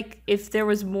feel like if there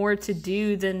was more to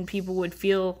do, then people would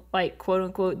feel like, quote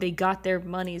unquote, they got their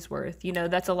money's worth.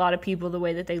 That's a lot of people, the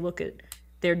way that they look at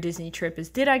their Disney trip is,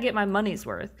 did I get my money's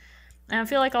worth? And I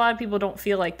feel like a lot of people don't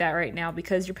feel like that right now,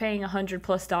 because you're paying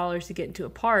 $100+ to get into a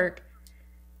park,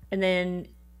 and then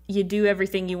you do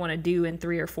everything you want to do in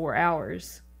 3 or 4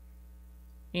 hours.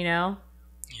 Yeah.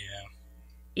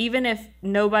 Even if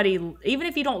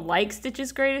you don't like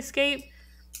Stitch's Great Escape,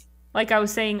 like I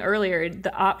was saying earlier,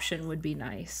 the option would be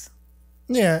nice.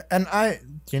 Yeah, and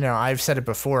I've said it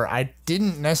before, I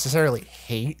didn't necessarily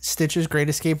hate Stitch's Great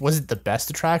Escape. Was it the best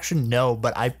attraction? No,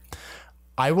 but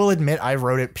I will admit I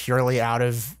wrote it purely out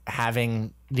of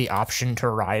having the option to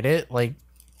ride it. Like,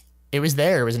 it was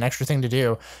there. It was an extra thing to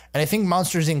do. And I think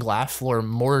Monsters, Inc. Laugh Floor,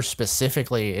 more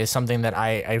specifically, is something that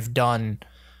I've done,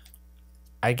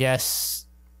 I guess,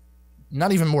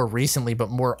 not even more recently, but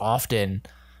more often,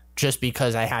 just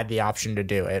because I had the option to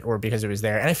do it or because it was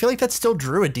there. And I feel like that still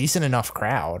drew a decent enough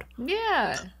crowd.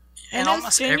 Yeah. And almost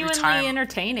it's genuinely every time,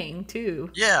 entertaining, too.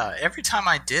 Yeah, every time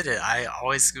I did it, I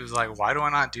always was like, why do I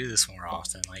not do this more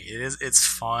often? Like, it's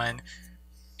fun.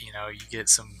 You get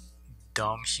some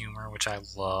dumb humor, which I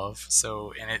love.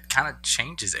 So, and it kind of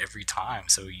changes every time,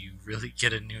 so you really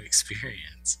get a new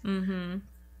experience. Mm-hmm.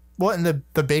 Well, and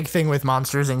the big thing with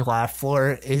Monsters, Inc. Laugh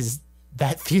Floor is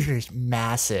that theater is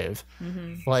massive.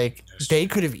 Mm-hmm. Like, they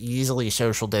could have easily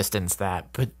social distanced that,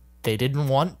 but they didn't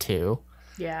want to.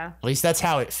 Yeah. At least that's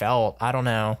how it felt. I don't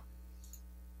know.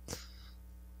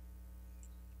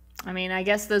 I mean, I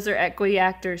guess those are equity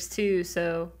actors too,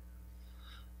 so.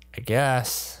 I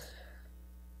guess.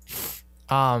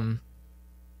 But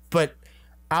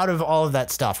out of all of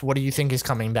that stuff, what do you think is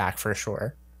coming back for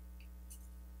sure?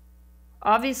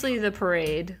 Obviously, the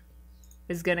parade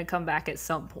is going to come back at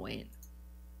some point.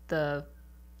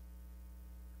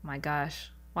 My gosh,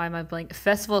 why am I blank?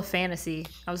 Festival of Fantasy.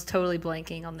 I was totally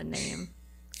blanking on the name.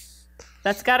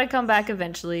 That's got to come back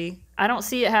eventually. I don't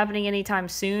see it happening anytime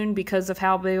soon because of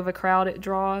how big of a crowd it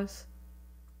draws.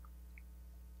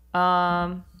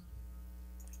 I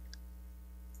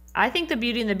think the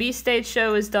Beauty and the Beast stage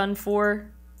show is done for.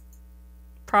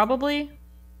 Probably.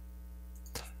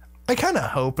 I kind of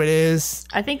hope it is.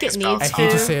 I think it needs to. I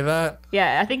hate to say that.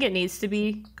 Yeah, I think it needs to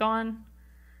be gone.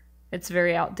 It's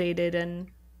very outdated and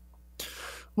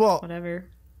whatever.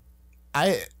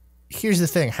 Here's the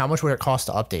thing. How much would it cost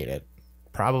to update it?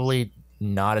 Probably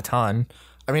not a ton.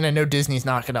 I mean, I know Disney's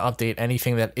not going to update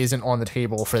anything that isn't on the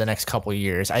table for the next couple of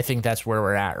years. I think that's where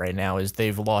we're at right now, is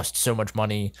they've lost so much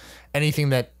money. Anything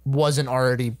that wasn't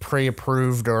already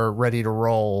pre-approved or ready to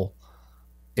roll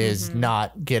is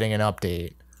not getting an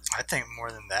update. I think more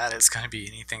than that, it's going to be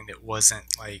anything that wasn't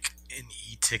like an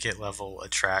e-ticket level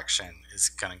attraction is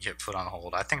going to get put on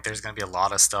hold. I think there's going to be a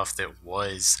lot of stuff that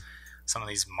was some of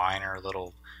these minor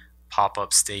little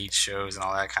pop-up stage shows and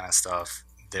all that kind of stuff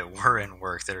that were in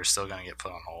work that are still going to get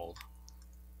put on hold.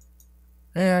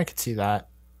 Yeah, I could see that.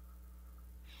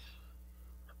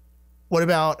 What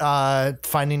about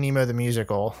Finding Nemo the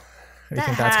musical? Do you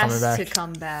think that's coming back? To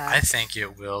come back. I think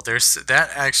it will. There's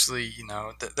that actually,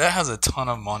 that has a ton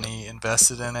of money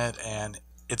invested in it, and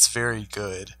it's very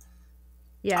good.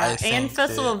 Yeah, and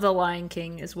Festival of the Lion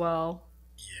King as well.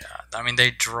 Yeah, I mean,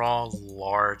 they draw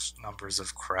large numbers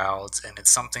of crowds, and it's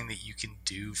something that you can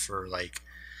do for like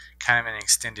kind of an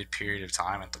extended period of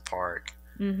time at the park.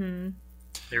 Mm-hmm.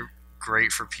 They're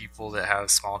great for people that have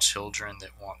small children that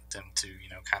want them to,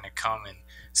 kind of come and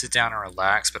sit down and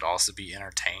relax, but also be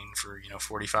entertained for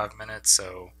 45 minutes.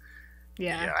 So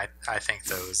yeah, I think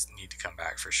those need to come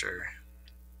back for sure.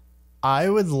 I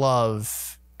would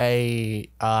love a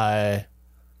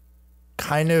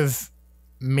kind of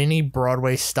mini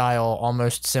Broadway style,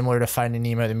 almost similar to Finding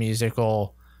Nemo the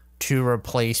musical, to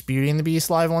replace Beauty and the Beast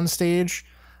live on stage.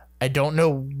 I don't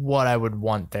know what I would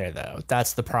want there, though.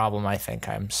 That's the problem I think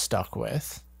I'm stuck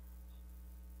with.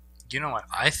 You know what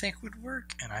I think would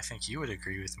work, and I think you would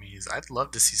agree with me, is I'd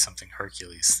love to see something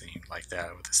Hercules themed like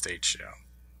that with a stage show.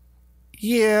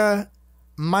 Yeah,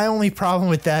 my only problem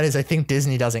with that is I think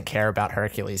Disney doesn't care about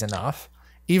Hercules enough.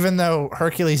 Even though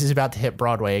Hercules is about to hit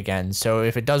Broadway again, so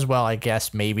if it does well, I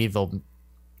guess maybe they'll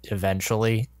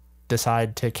eventually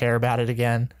decide to care about it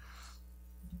again.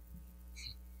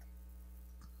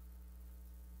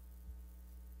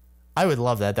 I would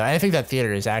love that though. I think that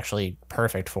theater is actually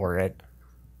perfect for it.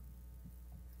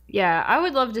 Yeah, I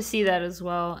would love to see that as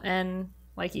well. And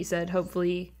like you said,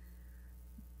 hopefully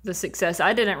the success.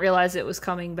 I didn't realize it was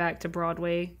coming back to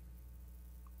Broadway,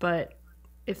 but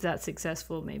if that's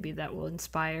successful, maybe that will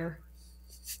inspire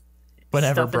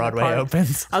Whenever Broadway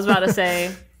opens. I was about to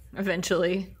say,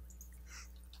 eventually.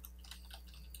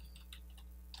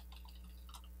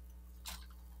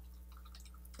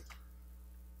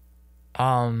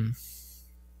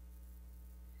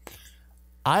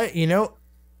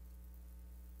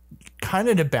 Kind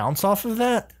of to bounce off of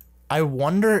that, I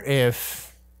wonder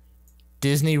if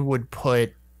Disney would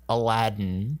put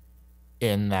Aladdin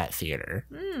in that theater.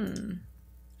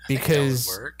 Because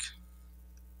that would work.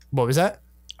 What was that?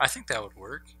 I think that would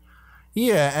work.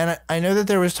 Yeah, and I know that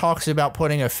there was talks about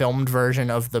putting a filmed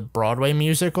version of the Broadway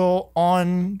musical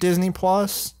on Disney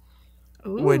Plus,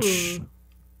 which,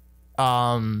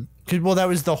 that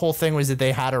was the whole thing, was that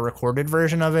they had a recorded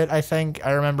version of it. I think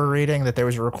I remember reading that there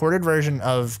was a recorded version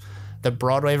of the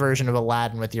Broadway version of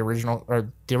Aladdin with the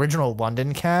original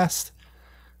London cast,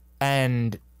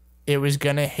 and it was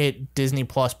gonna hit Disney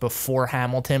Plus before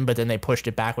Hamilton, but then they pushed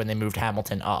it back when they moved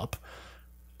Hamilton up,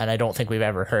 and I don't think we've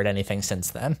ever heard anything since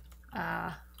then.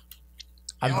 I'm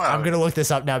gonna look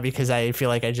this up now because I feel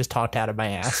like I just talked out of my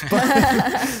ass.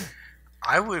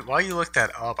 But while you look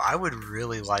that up, I would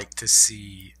really like to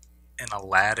see an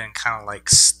Aladdin kind of like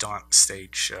stunt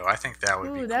stage show. I think that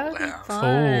would be cool that would to be have.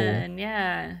 fun.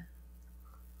 Yeah,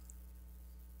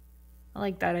 I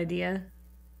like that idea.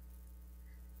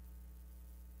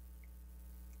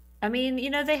 I mean,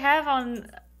 they have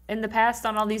in the past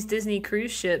on all these Disney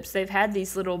cruise ships, they've had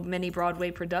these little mini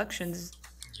Broadway productions.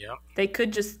 Yep. They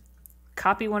could just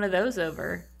copy one of those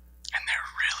over. And they're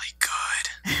really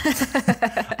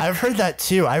good. I've heard that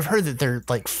too. I've heard that they're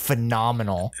like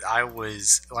phenomenal. I've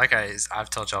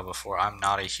told y'all before, I'm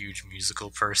not a huge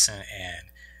musical person, and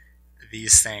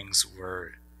these things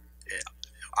were,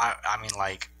 I mean,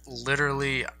 like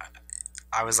literally,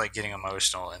 I was like getting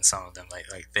emotional in some of them.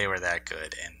 Like they were that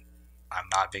good, and I'm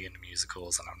not big into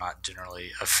musicals, and I'm not generally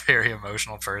a very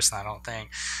emotional person, I don't think.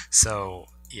 So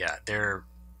yeah, they're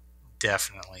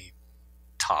definitely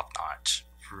top notch.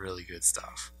 Really good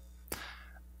stuff.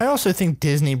 I also think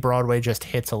Disney Broadway just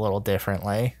hits a little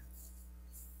differently.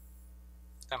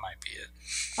 That might be it.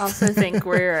 I also think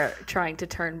we're trying to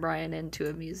turn Brian into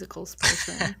a musicals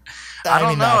person. I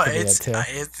don't know.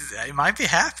 It might be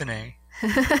happening.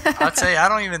 I'll tell you, I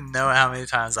don't even know how many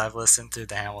times I've listened to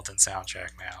the Hamilton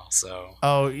soundtrack now. So.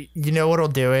 Oh, you know what'll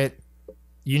do it?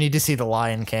 You need to see The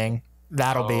Lion King.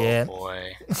 That'll be it. Oh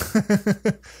boy.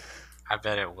 I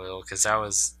bet it will, because that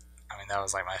was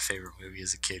like my favorite movie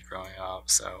as a kid growing up.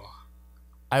 So.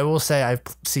 I will say I've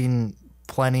seen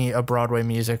plenty of Broadway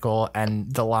musical,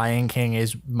 and The Lion King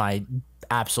is my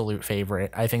absolute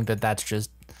favorite. I think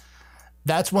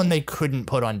that's one they couldn't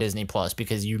put on Disney Plus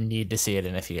because you need to see it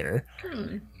in a theater.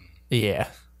 Yeah.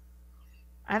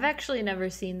 I've actually never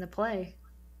seen the play.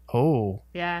 Oh.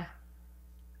 Yeah.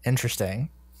 Interesting.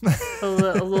 a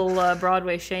little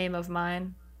Broadway shame of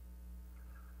mine.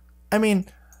 I mean,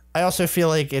 I also feel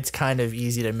like it's kind of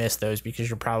easy to miss those because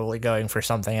you're probably going for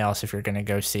something else if you're going to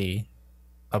go see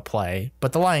a play.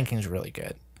 But The Lion King's really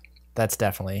good. That's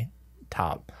definitely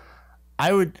top.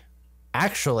 I would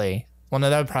actually... Well, no,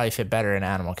 that would probably fit better in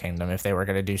Animal Kingdom if they were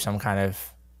going to do some kind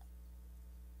of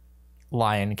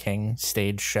Lion King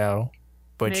stage show,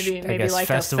 which maybe I guess like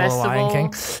Festival of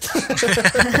Lion King.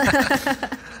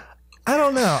 I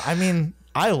don't know. I mean,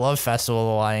 I love Festival of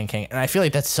the Lion King, and I feel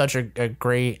like that's such a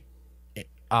great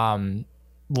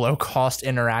low-cost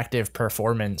interactive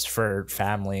performance for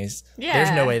families. Yeah.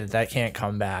 There's no way that can't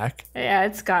come back. Yeah,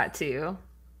 it's got to.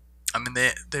 I mean,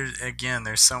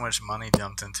 there's so much money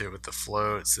dumped into it with the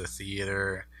floats, the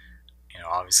theater,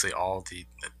 obviously all the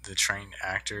trained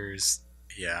actors.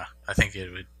 Yeah, I think it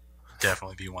would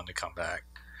definitely be one to come back.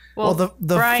 Well, the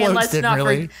Brian, floats didn't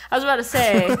really... I was about to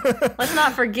say, let's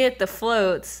not forget the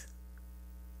floats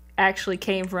actually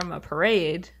came from a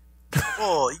parade.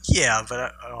 Well, yeah,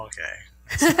 but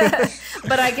okay.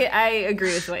 But I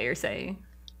agree with what you're saying.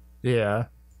 Yeah,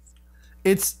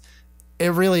 it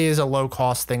really is a low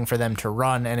cost thing for them to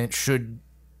run, and it should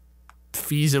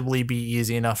feasibly be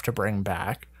easy enough to bring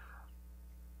back.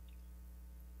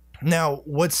 Now,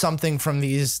 what's something from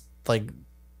these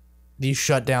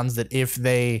shutdowns that if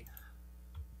they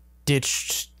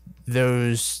ditched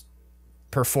those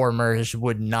performers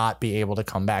would not be able to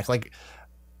come back? Like,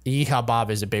 Yeehaw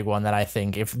Bob is a big one that I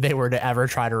think if they were to ever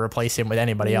try to replace him with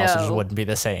anybody else, it just wouldn't be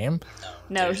the same.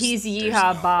 No, he's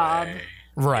Yeehaw Bob. Way.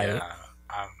 Right. Yeah,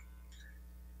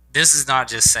 this is not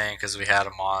just saying because we had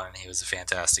him on and he was a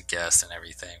fantastic guest and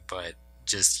everything, but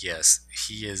just yes,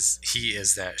 he is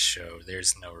that show.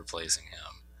 There's no replacing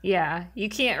him. Yeah, you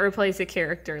can't replace a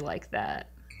character like that.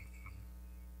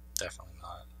 Definitely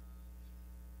not.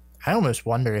 I almost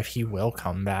wonder if he will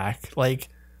come back. Like,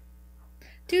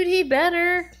 dude, he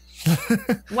better.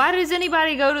 Why does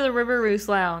anybody go to the River Roost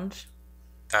Lounge?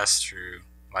 That's true.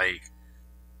 Like,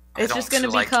 it's just going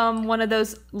to become one of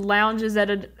those lounges at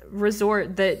a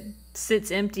resort that sits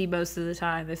empty most of the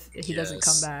time if he doesn't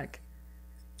come back.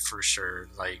 For sure.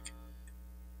 Like,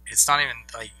 it's not even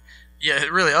like, yeah,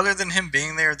 really. Other than him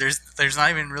being there, there's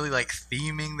not even really like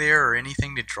theming there or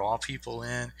anything to draw people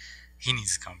in. He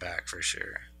needs to come back for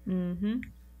sure. Mm-hmm.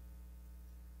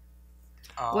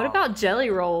 What about Jelly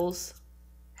Rolls?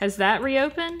 Has that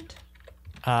reopened?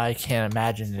 I can't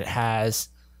imagine it has.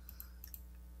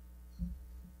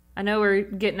 I know we're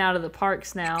getting out of the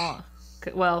parks now.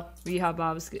 Well, Yeehaw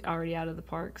Bob's already out of the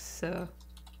parks, so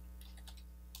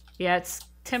yeah, it's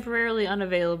temporarily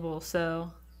unavailable.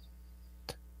 So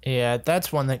yeah,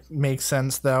 that's one that makes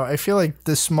sense though. I feel like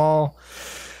the small,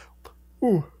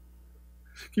 the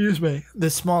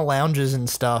small lounges and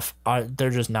stuff they're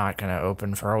just not gonna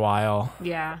open for a while.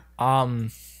 Yeah.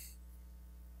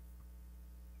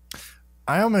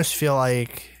 I almost feel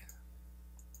like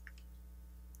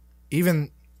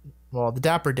even, well, the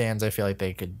Dapper Dans, I feel like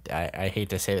they could, I hate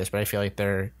to say this, but I feel like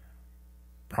they're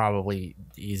probably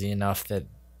easy enough that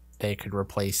they could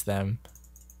replace them.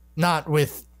 Not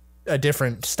with a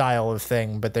different style of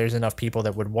thing, but there's enough people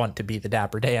that would want to be the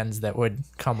Dapper Dans that would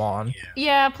come on.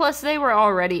 Yeah, plus they were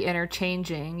already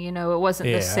interchanging. You know, it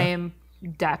wasn't the same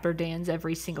Dapper Dans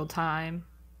every single time.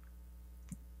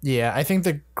 Yeah, I think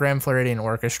the Grand Floridian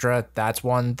Orchestra, that's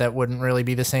one that wouldn't really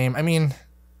be the same. I mean,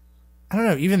 I don't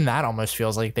know, even that almost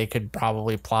feels like they could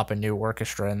probably plop a new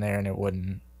orchestra in there and it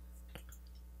wouldn't.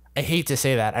 I hate to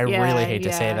say that. I really hate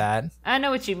to say that. I know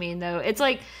what you mean, though. It's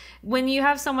like when you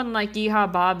have someone like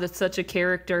Yeehaw Bob that's such a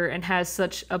character and has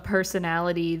such a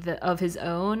personality of his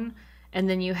own, and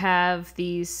then you have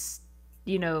these,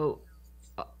 you know,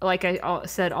 like I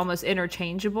said, almost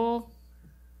interchangeable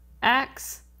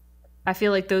acts. I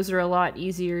feel like those are a lot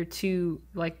easier to,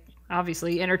 like,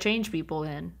 obviously interchange people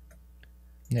in.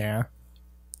 Yeah.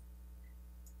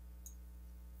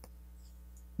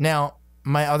 Now,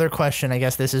 my other question, I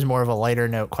guess this is more of a lighter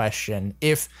note question.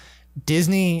 If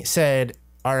Disney said,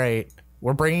 all right,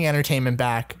 we're bringing entertainment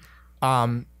back,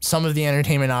 some of the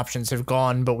entertainment options have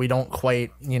gone, but we don't quite,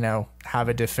 you know, have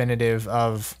a definitive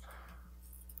of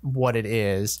what it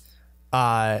is.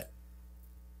 But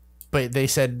they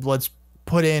said, let's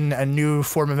put in a new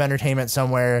form of entertainment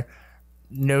somewhere,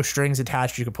 no strings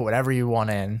attached, you can put whatever you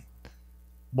want in.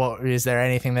 What is there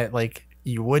anything that like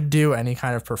you would do, any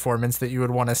kind of performance that you would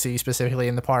want to see specifically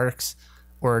in the parks,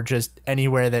 or just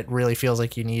anywhere that really feels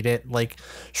like you need it, like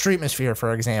Streetmosphere,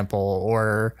 for example,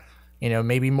 or, you know,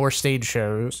 maybe more stage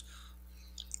shows?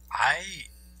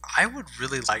 I would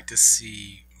really like to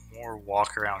see more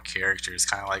walk around characters,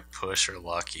 kind of like Push or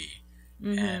Lucky.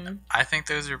 Mm-hmm. And I think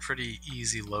those are pretty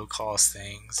easy, low-cost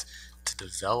things to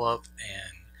develop,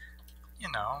 and, you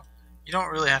know, you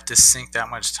don't really have to sink that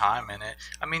much time in it.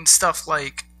 I mean, stuff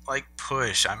like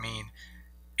Push, I mean,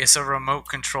 it's a remote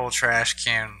control trash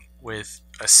can with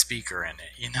a speaker in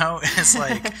it, you know? It's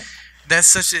like, that's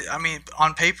such a, I mean,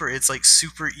 on paper, it's like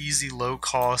super easy,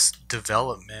 low-cost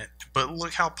development, but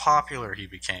look how popular he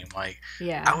became. Like,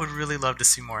 yeah. I would really love to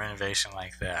see more innovation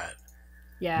like that.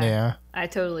 Yeah, I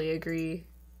totally agree.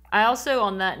 I also,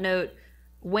 on that note,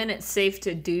 when it's safe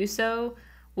to do so,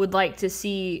 would like to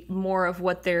see more of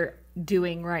what they're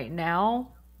doing right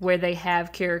now, where they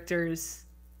have characters,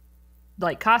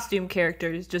 like costume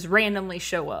characters, just randomly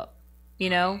show up,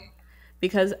 you know?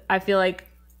 Because I feel like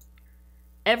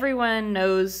everyone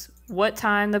knows what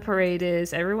time the parade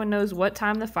is, everyone knows what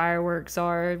time the fireworks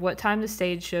are, what time the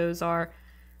stage shows are.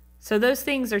 So those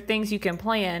things are things you can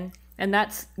plan. And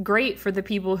that's great for the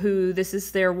people who this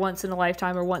is their once in a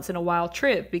lifetime or once in a while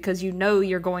trip, because you know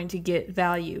you're going to get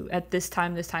value at this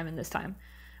time, and this time.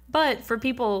 But for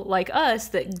people like us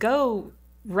that go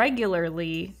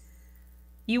regularly,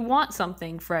 you want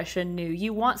something fresh and new.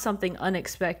 You want something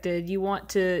unexpected. You want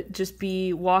to just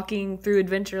be walking through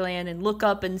Adventureland and look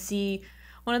up and see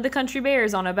one of the country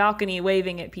bears on a balcony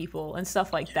waving at people and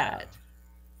stuff like that.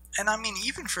 And I mean,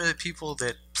 even for the people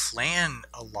that plan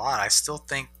a lot, I still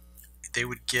think they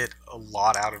would get a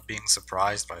lot out of being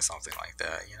surprised by something like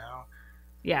that, you know?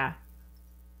 Yeah.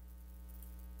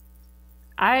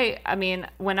 I mean,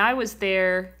 when I was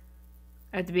there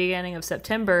at the beginning of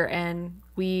September and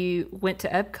we went to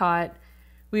Epcot,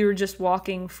 we were just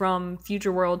walking from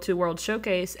Future World to World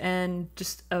Showcase, and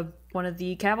just one of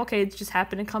the cavalcades just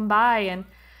happened to come by, and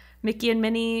Mickey and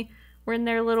Minnie were in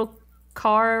their little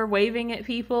car waving at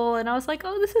people, and I was like,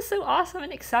 oh, this is so awesome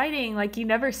and exciting. Like, you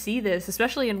never see this,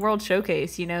 especially in World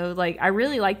Showcase, you know? Like, I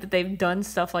really like that they've done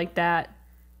stuff like that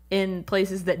in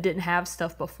places that didn't have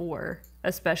stuff before,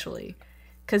 especially.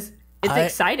 Because it's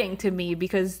exciting to me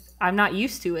because I'm not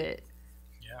used to it.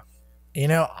 You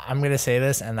know, I'm going to say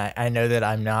this, and I know that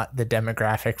I'm not the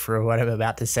demographic for what I'm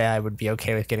about to say I would be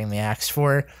okay with getting the axe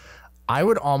for. I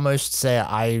would almost say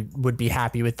I would be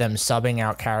happy with them subbing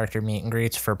out character meet and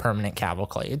greets for permanent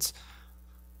cavalcades.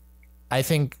 I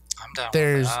think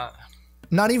there's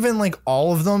not even like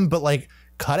all of them, but like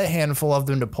cut a handful of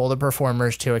them to pull the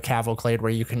performers to a cavalcade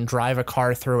where you can drive a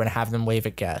car through and have them wave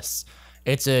at guests.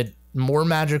 It's a more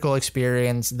magical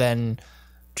experience than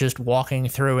just walking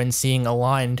through and seeing a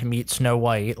line to meet Snow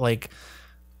White. Like,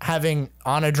 having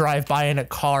Anna drive by in a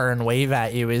car and wave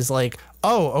at you is like,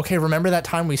 oh, okay, remember that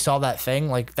time we saw that thing?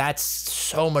 Like, that's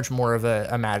so much more of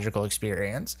a magical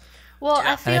experience. Well,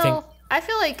 I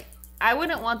feel like I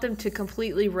wouldn't want them to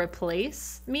completely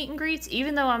replace meet and greets,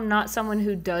 even though I'm not someone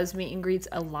who does meet and greets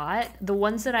a lot. The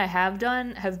ones that I have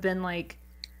done have been like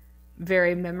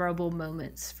very memorable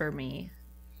moments for me.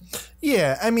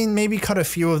 Yeah, I mean, maybe cut a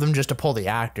few of them just to pull the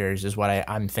actors is what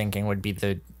I'm thinking would be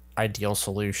the ideal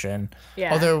solution.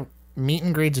 Yeah. Although meet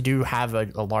and greets do have a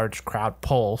large crowd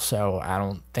pull, so I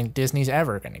don't think Disney's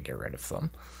ever going to get rid of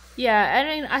them. Yeah,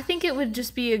 I mean, I think it would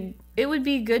just be it would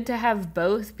be good to have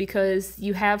both, because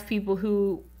you have people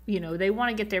who, you know, they want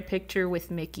to get their picture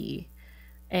with Mickey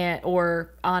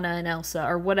or Anna and Elsa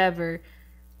or whatever.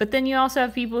 But then you also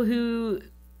have people who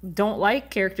don't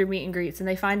like character meet and greets, and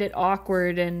they find it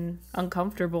awkward and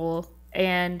uncomfortable,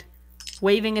 and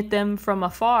waving at them from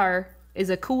afar is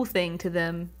a cool thing to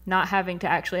them, not having to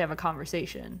actually have a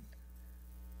conversation.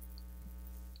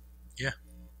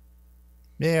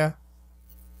 Yeah.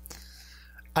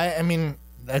 I mean,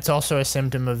 that's also a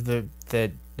symptom of the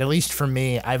at least for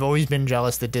me, I've always been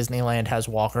jealous that Disneyland has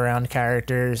walk around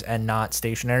characters and not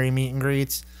stationary meet and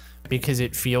greets, because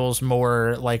it feels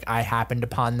more like I happened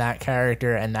upon that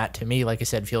character, and that to me, like I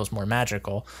said, feels more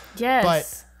magical. Yes.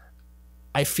 But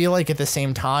I feel like at the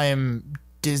same time,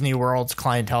 Disney World's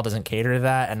clientele doesn't cater to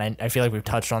that, and I feel like we've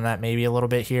touched on that maybe a little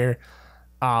bit here.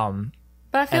 But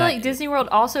I feel like Disney World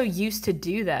also used to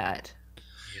do that.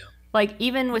 Yeah. Like,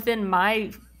 even within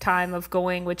my time of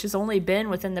going, which has only been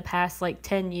within the past like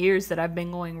 10 years that I've been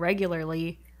going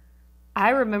regularly, I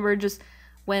remember just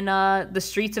when the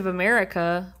Streets of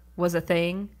America was a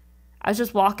thing, I was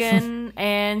just walking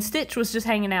and Stitch was just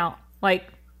hanging out, like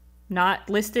not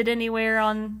listed anywhere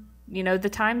on, you know, the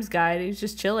Times guide. He was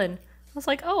just chilling. I was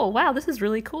like, oh wow, this is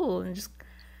really cool. And just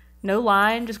no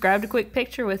line, just grabbed a quick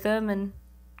picture with him and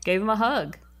gave him a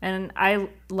hug. And I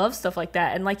love stuff like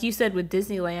that. And like you said with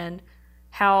Disneyland,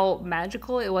 how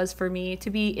magical it was for me to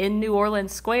be in New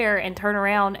Orleans Square and turn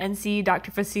around and see Dr.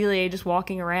 Facilier just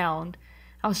walking around.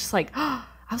 I was just like, oh,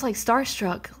 I was like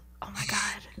starstruck. Oh my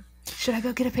God, should I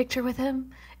go get a picture with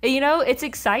him? You know, it's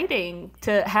exciting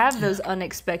to have those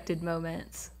unexpected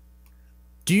moments.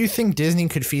 Do you think Disney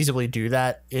could feasibly do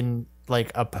that in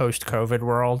like a post-COVID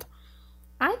world?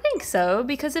 I think so,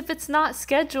 because if it's not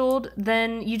scheduled,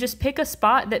 then you just pick a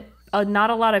spot that not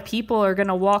a lot of people are going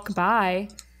to walk by.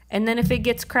 And then if it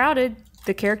gets crowded,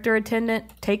 the character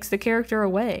attendant takes the character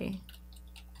away.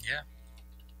 Yeah.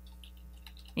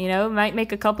 You know, it might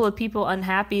make a couple of people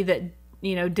unhappy that,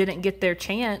 you know, didn't get their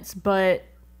chance, but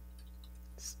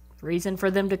it's reason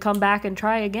for them to come back and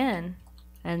try again.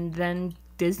 And then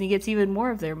Disney gets even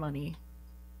more of their money.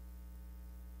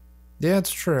 Yeah,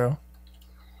 it's true.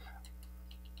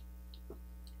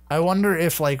 I wonder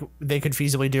if like they could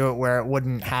feasibly do it where it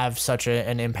wouldn't have such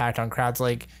an impact on crowds.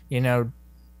 Like, you know,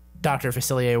 Dr.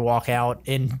 Facilier walk out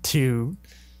into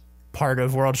part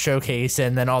of World Showcase,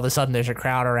 and then all of a sudden there's a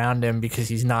crowd around him because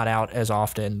he's not out as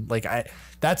often. Like,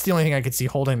 that's the only thing I could see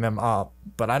holding them up.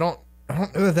 But I don't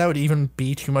know if that would even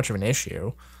be too much of an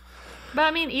issue. But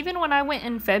I mean, even when I went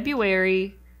in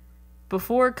February,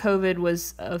 before COVID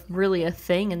was really a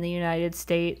thing in the United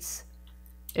States,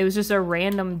 it was just a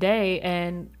random day,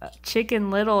 and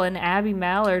Chicken Little and Abby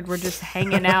Mallard were just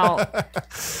hanging out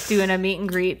doing a meet and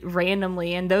greet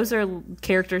randomly. And those are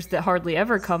characters that hardly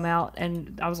ever come out.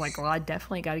 And I was like, well, I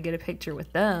definitely got to get a picture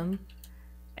with them.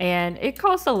 And it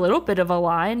cost a little bit of a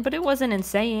line, but it wasn't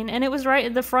insane. And it was right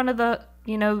at the front of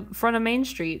front of Main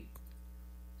Street.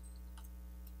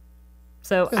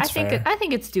 So I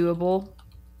think it's doable.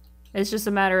 It's just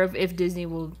a matter of if Disney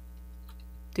will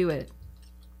do it.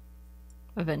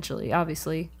 Eventually,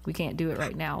 obviously, we can't do it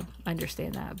right now. I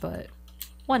understand that, but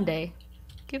One day.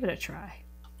 Give it a try.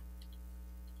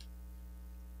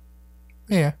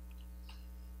 Yeah.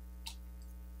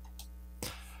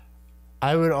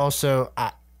 I would also,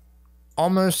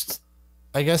 almost,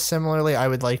 I guess similarly, I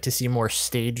would like to see more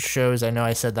stage shows. I know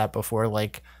I said that before,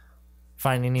 like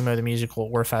Finding Nemo the Musical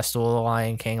or Festival of the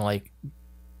Lion King. Like,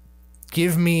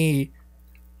 give me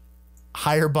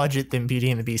higher budget than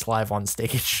Beauty and the Beast live on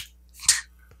stage.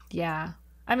 Yeah.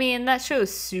 I mean, that show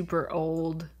is super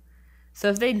old. So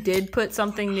if they did put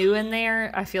something new in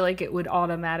there, I feel like it would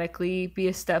automatically be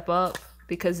a step up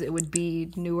because it would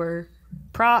be newer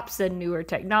props and newer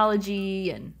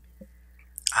technology. And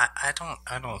I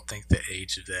don't think the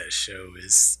age of that show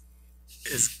is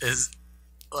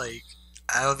like,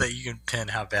 I don't think you can pin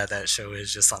how bad that show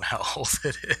is just on how old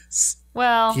it is.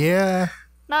 well, Yeah.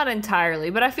 not entirely,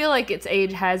 but I feel like its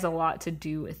age has a lot to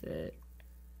do with it.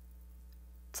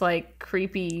 It's like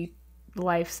creepy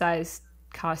life-size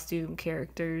costume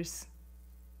characters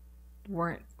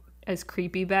weren't as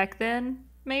creepy back then,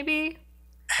 maybe?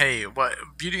 Hey, what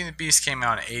Beauty and the Beast came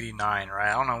out in '89, right?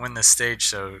 I don't know when the stage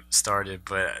show started,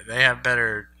 but they have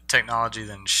better technology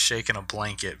than shaking a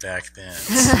blanket back then.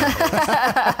 So.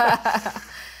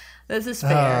 This is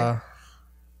fair.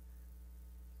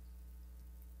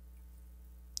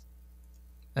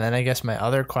 And then I guess my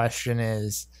other question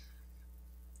is,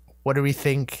 what do we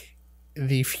think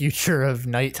the future of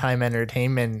nighttime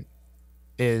entertainment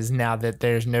is now that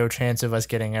there's no chance of us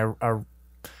getting a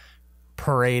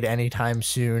parade anytime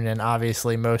soon, and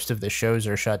obviously most of the shows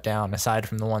are shut down aside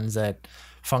from the ones that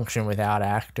function without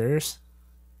actors?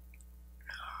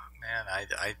 Man,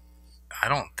 I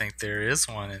don't think there is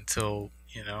one until,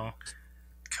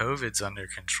 COVID's under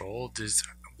control.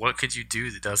 What could you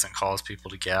do that doesn't cause people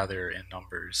to gather in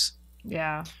numbers?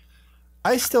 Yeah.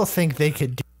 I still think they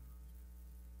could do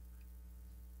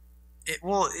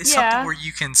it's something where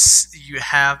you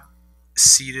have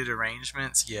seated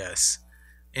arrangements, yes.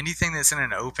 Anything that's in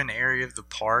an open area of the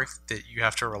park that you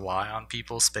have to rely on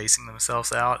people spacing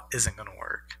themselves out isn't going to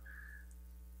work.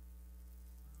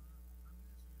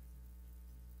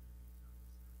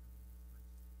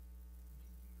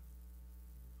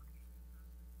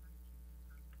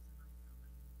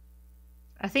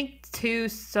 I think two,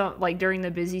 so like during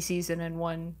the busy season and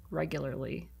one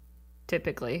regularly,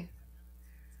 typically.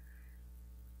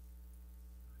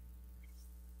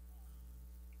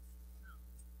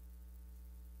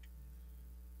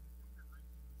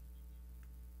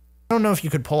 I don't know if you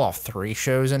could pull off 3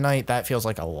 shows a night. That feels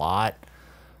like a lot.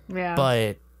 Yeah.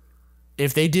 But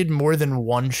if they did more than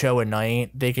 1 show a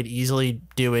night, they could easily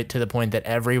do it to the point that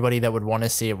everybody that would want to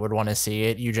see it would want to see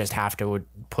it. You just have to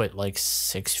put like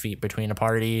 6 feet between a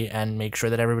party and make sure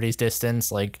that everybody's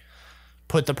distanced. Like,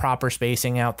 put the proper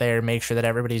spacing out there, make sure that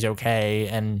everybody's okay.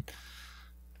 And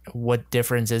what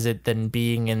difference is it than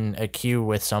being in a queue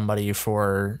with somebody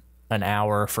for an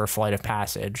hour for a Flight of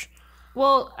Passage?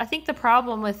 Well, I think the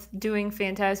problem with doing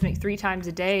Fantasmic 3 times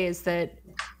a day is that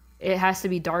it has to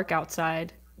be dark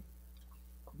outside.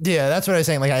 Yeah, that's what I was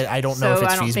saying. Like, I don't know if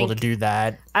it's feasible to do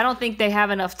that. I don't think they have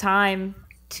enough time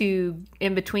to,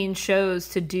 in between shows,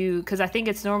 to do, because I think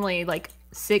it's normally like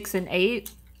 6 and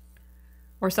 8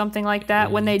 or something like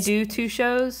that when they do 2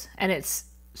 shows, and it's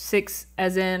 6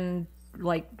 as in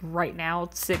like right now,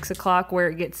 6 o'clock, where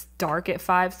it gets dark at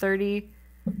 5:30.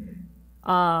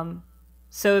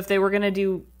 So if they were going to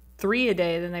do 3 a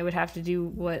day, then they would have to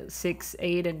do, 6,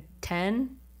 8, and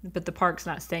 10? But the park's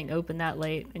not staying open that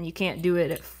late. And you can't do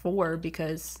it at 4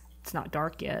 because it's not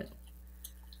dark yet.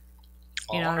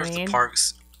 I wonder if the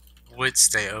parks would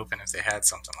stay open if they had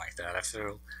something like that. I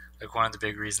feel like one of the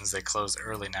big reasons they close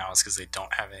early now is because they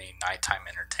don't have any nighttime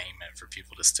entertainment for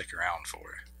people to stick around for.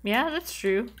 Yeah, that's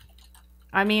true.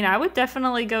 I mean, I would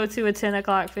definitely go to a 10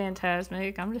 o'clock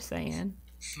Fantasmic. I'm just saying.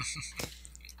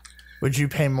 Would you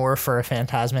pay more for a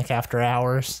Fantasmic after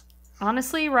hours?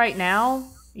 Honestly, right now,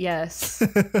 yes.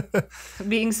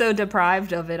 Being so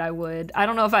deprived of it, I would. I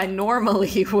don't know if I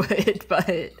normally would,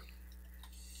 but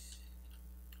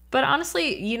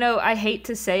honestly, I hate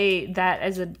to say that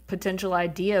as a potential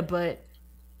idea, but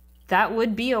that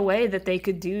would be a way that they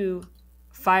could do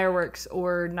fireworks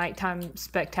or nighttime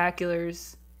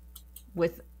spectaculars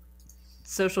with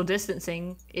social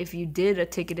distancing if you did a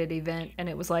ticketed event and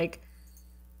it was like,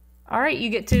 all right, you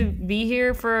get to be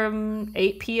here from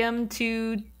 8 p.m.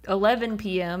 to 11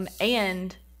 p.m.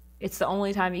 and it's the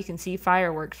only time you can see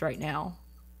fireworks right now.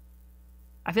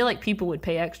 I feel like people would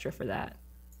pay extra for that.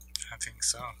 I think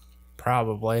so.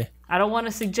 Probably. I don't want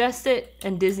to suggest it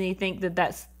and Disney think that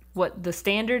that's what the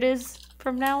standard is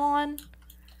from now on.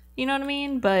 You know what I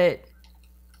mean? But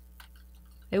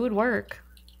it would work,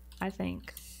 I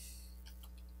think.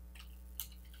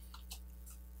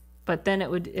 But then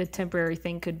a temporary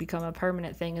thing could become a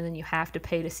permanent thing, and then you have to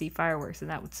pay to see fireworks, and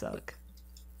that would suck.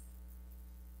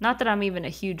 Not that I'm even a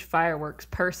huge fireworks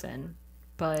person,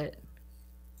 but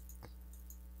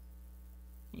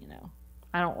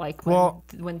I don't like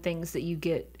when things that you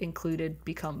get included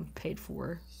become paid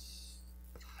for.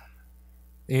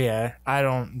 Yeah, I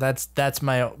don't. That's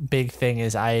my big thing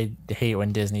is I hate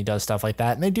when Disney does stuff like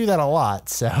that, and they do that a lot.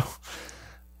 So,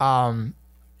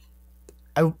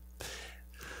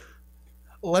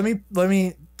 let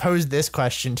me pose this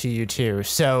question to you too.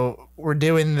 So we're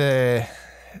doing the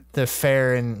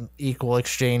fair and equal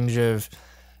exchange of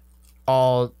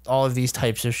all of these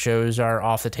types of shows are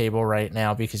off the table right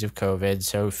now because of COVID.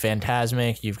 So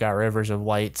Fantasmic, you've got Rivers of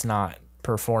Light's not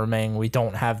performing. We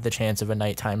don't have the chance of a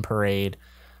nighttime parade.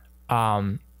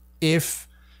 If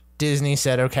Disney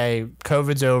said, okay,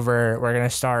 COVID's over, we're going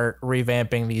to start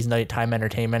revamping these nighttime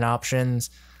entertainment options.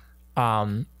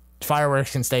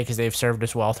 Fireworks can stay because they've served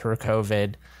us well through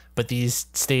COVID, but these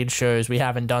stage shows, we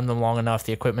haven't done them long enough.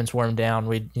 The equipment's worn down.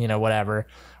 Whatever.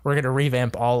 We're going to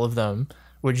revamp all of them.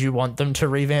 Would you want them to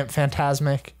revamp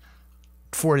Fantasmic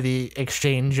for the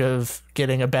exchange of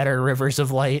getting a better Rivers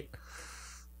of Light?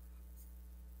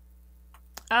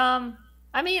 I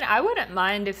mean, I wouldn't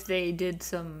mind if they did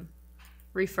some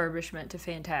refurbishment to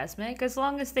Fantasmic, as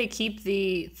long as they keep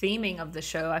the theming of the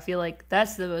show. I feel like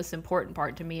that's the most important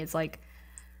part to me. It's like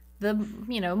the,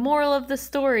 moral of the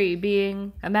story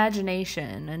being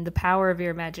imagination and the power of your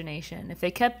imagination. If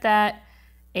they kept that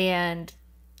and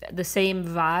the same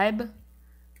vibe,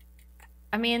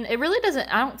 I mean, it really doesn't,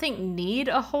 I don't think, need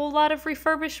a whole lot of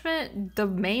refurbishment. The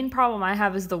main problem I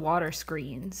have is the water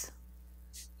screens.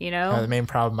 The main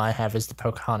problem I have is the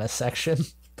Pocahontas section.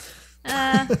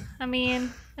 I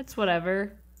mean, it's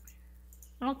whatever.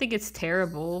 I don't think it's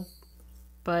terrible.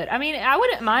 But I mean, I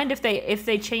wouldn't mind if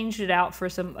they changed it out for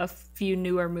a few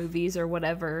newer movies or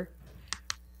whatever.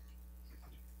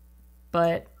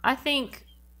 But I think,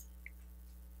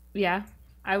 yeah,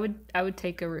 I would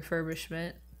take a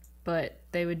refurbishment, but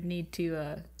they would need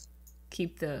to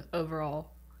keep the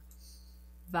overall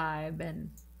vibe and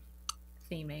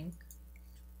theming.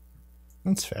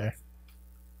 That's fair.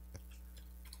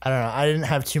 I don't know. I didn't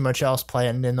have too much else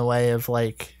planned in the way of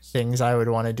like things I would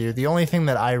want to do. The only thing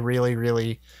that I really,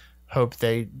 really hope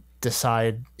they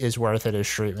decide is worth it is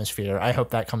Streetmosphere. I hope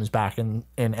that comes back in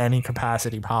any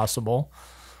capacity possible.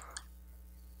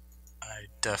 I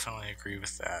definitely agree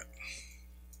with that.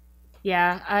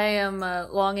 Yeah, I am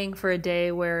longing for a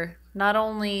day where not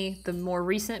only the more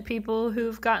recent people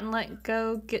who've gotten let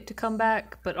go get to come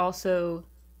back, but also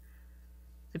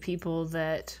the people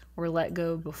that were let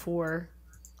go before,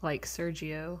 like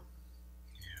Sergio.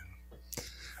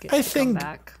 Yeah. I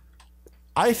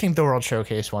think the World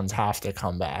Showcase ones have to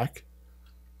come back.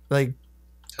 Like,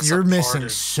 that's you're missing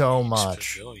so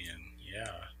much. Pavilion.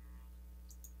 Yeah.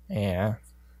 Yeah.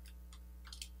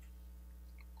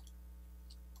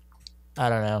 I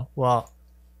don't know. Well,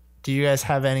 do you guys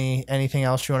have anything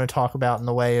else you want to talk about in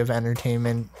the way of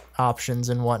entertainment options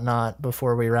and whatnot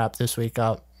before we wrap this week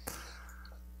up?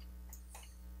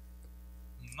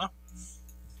 No.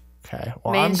 Okay.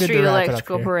 Well, Main I'm good Street to wrap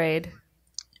Electrical it up here. Parade.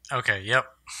 Okay. Yep.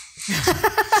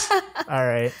 All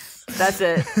right. That's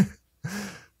it.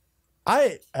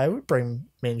 I would bring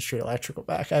Main Street Electrical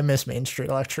back. I miss Main Street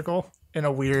Electrical in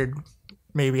a weird,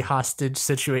 maybe hostage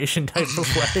situation type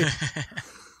of way.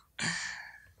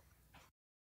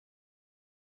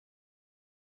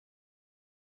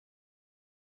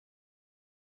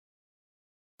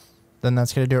 Then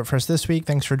that's going to do it for us this week.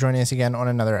 Thanks for joining us again on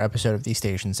another episode of the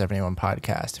Station 71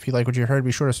 podcast. If you like what you heard,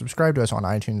 be sure to subscribe to us on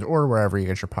iTunes or wherever you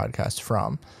get your podcasts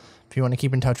from. If you want to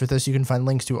keep in touch with us, you can find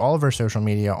links to all of our social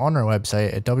media on our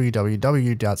website at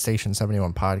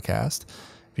www.station71podcast.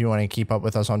 If you want to keep up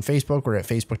with us on Facebook, we're at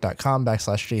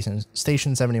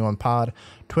facebook.com/station71pod,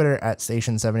 Twitter at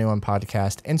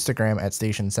station71podcast, Instagram at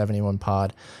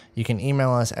station71pod. You can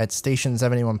email us at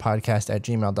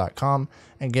station71podcast@gmail.com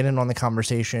and get in on the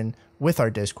conversation with our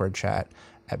Discord chat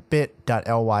at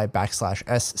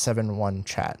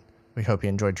bit.ly/S71chat. We hope you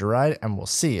enjoyed your ride, and we'll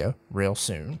see you real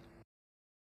soon.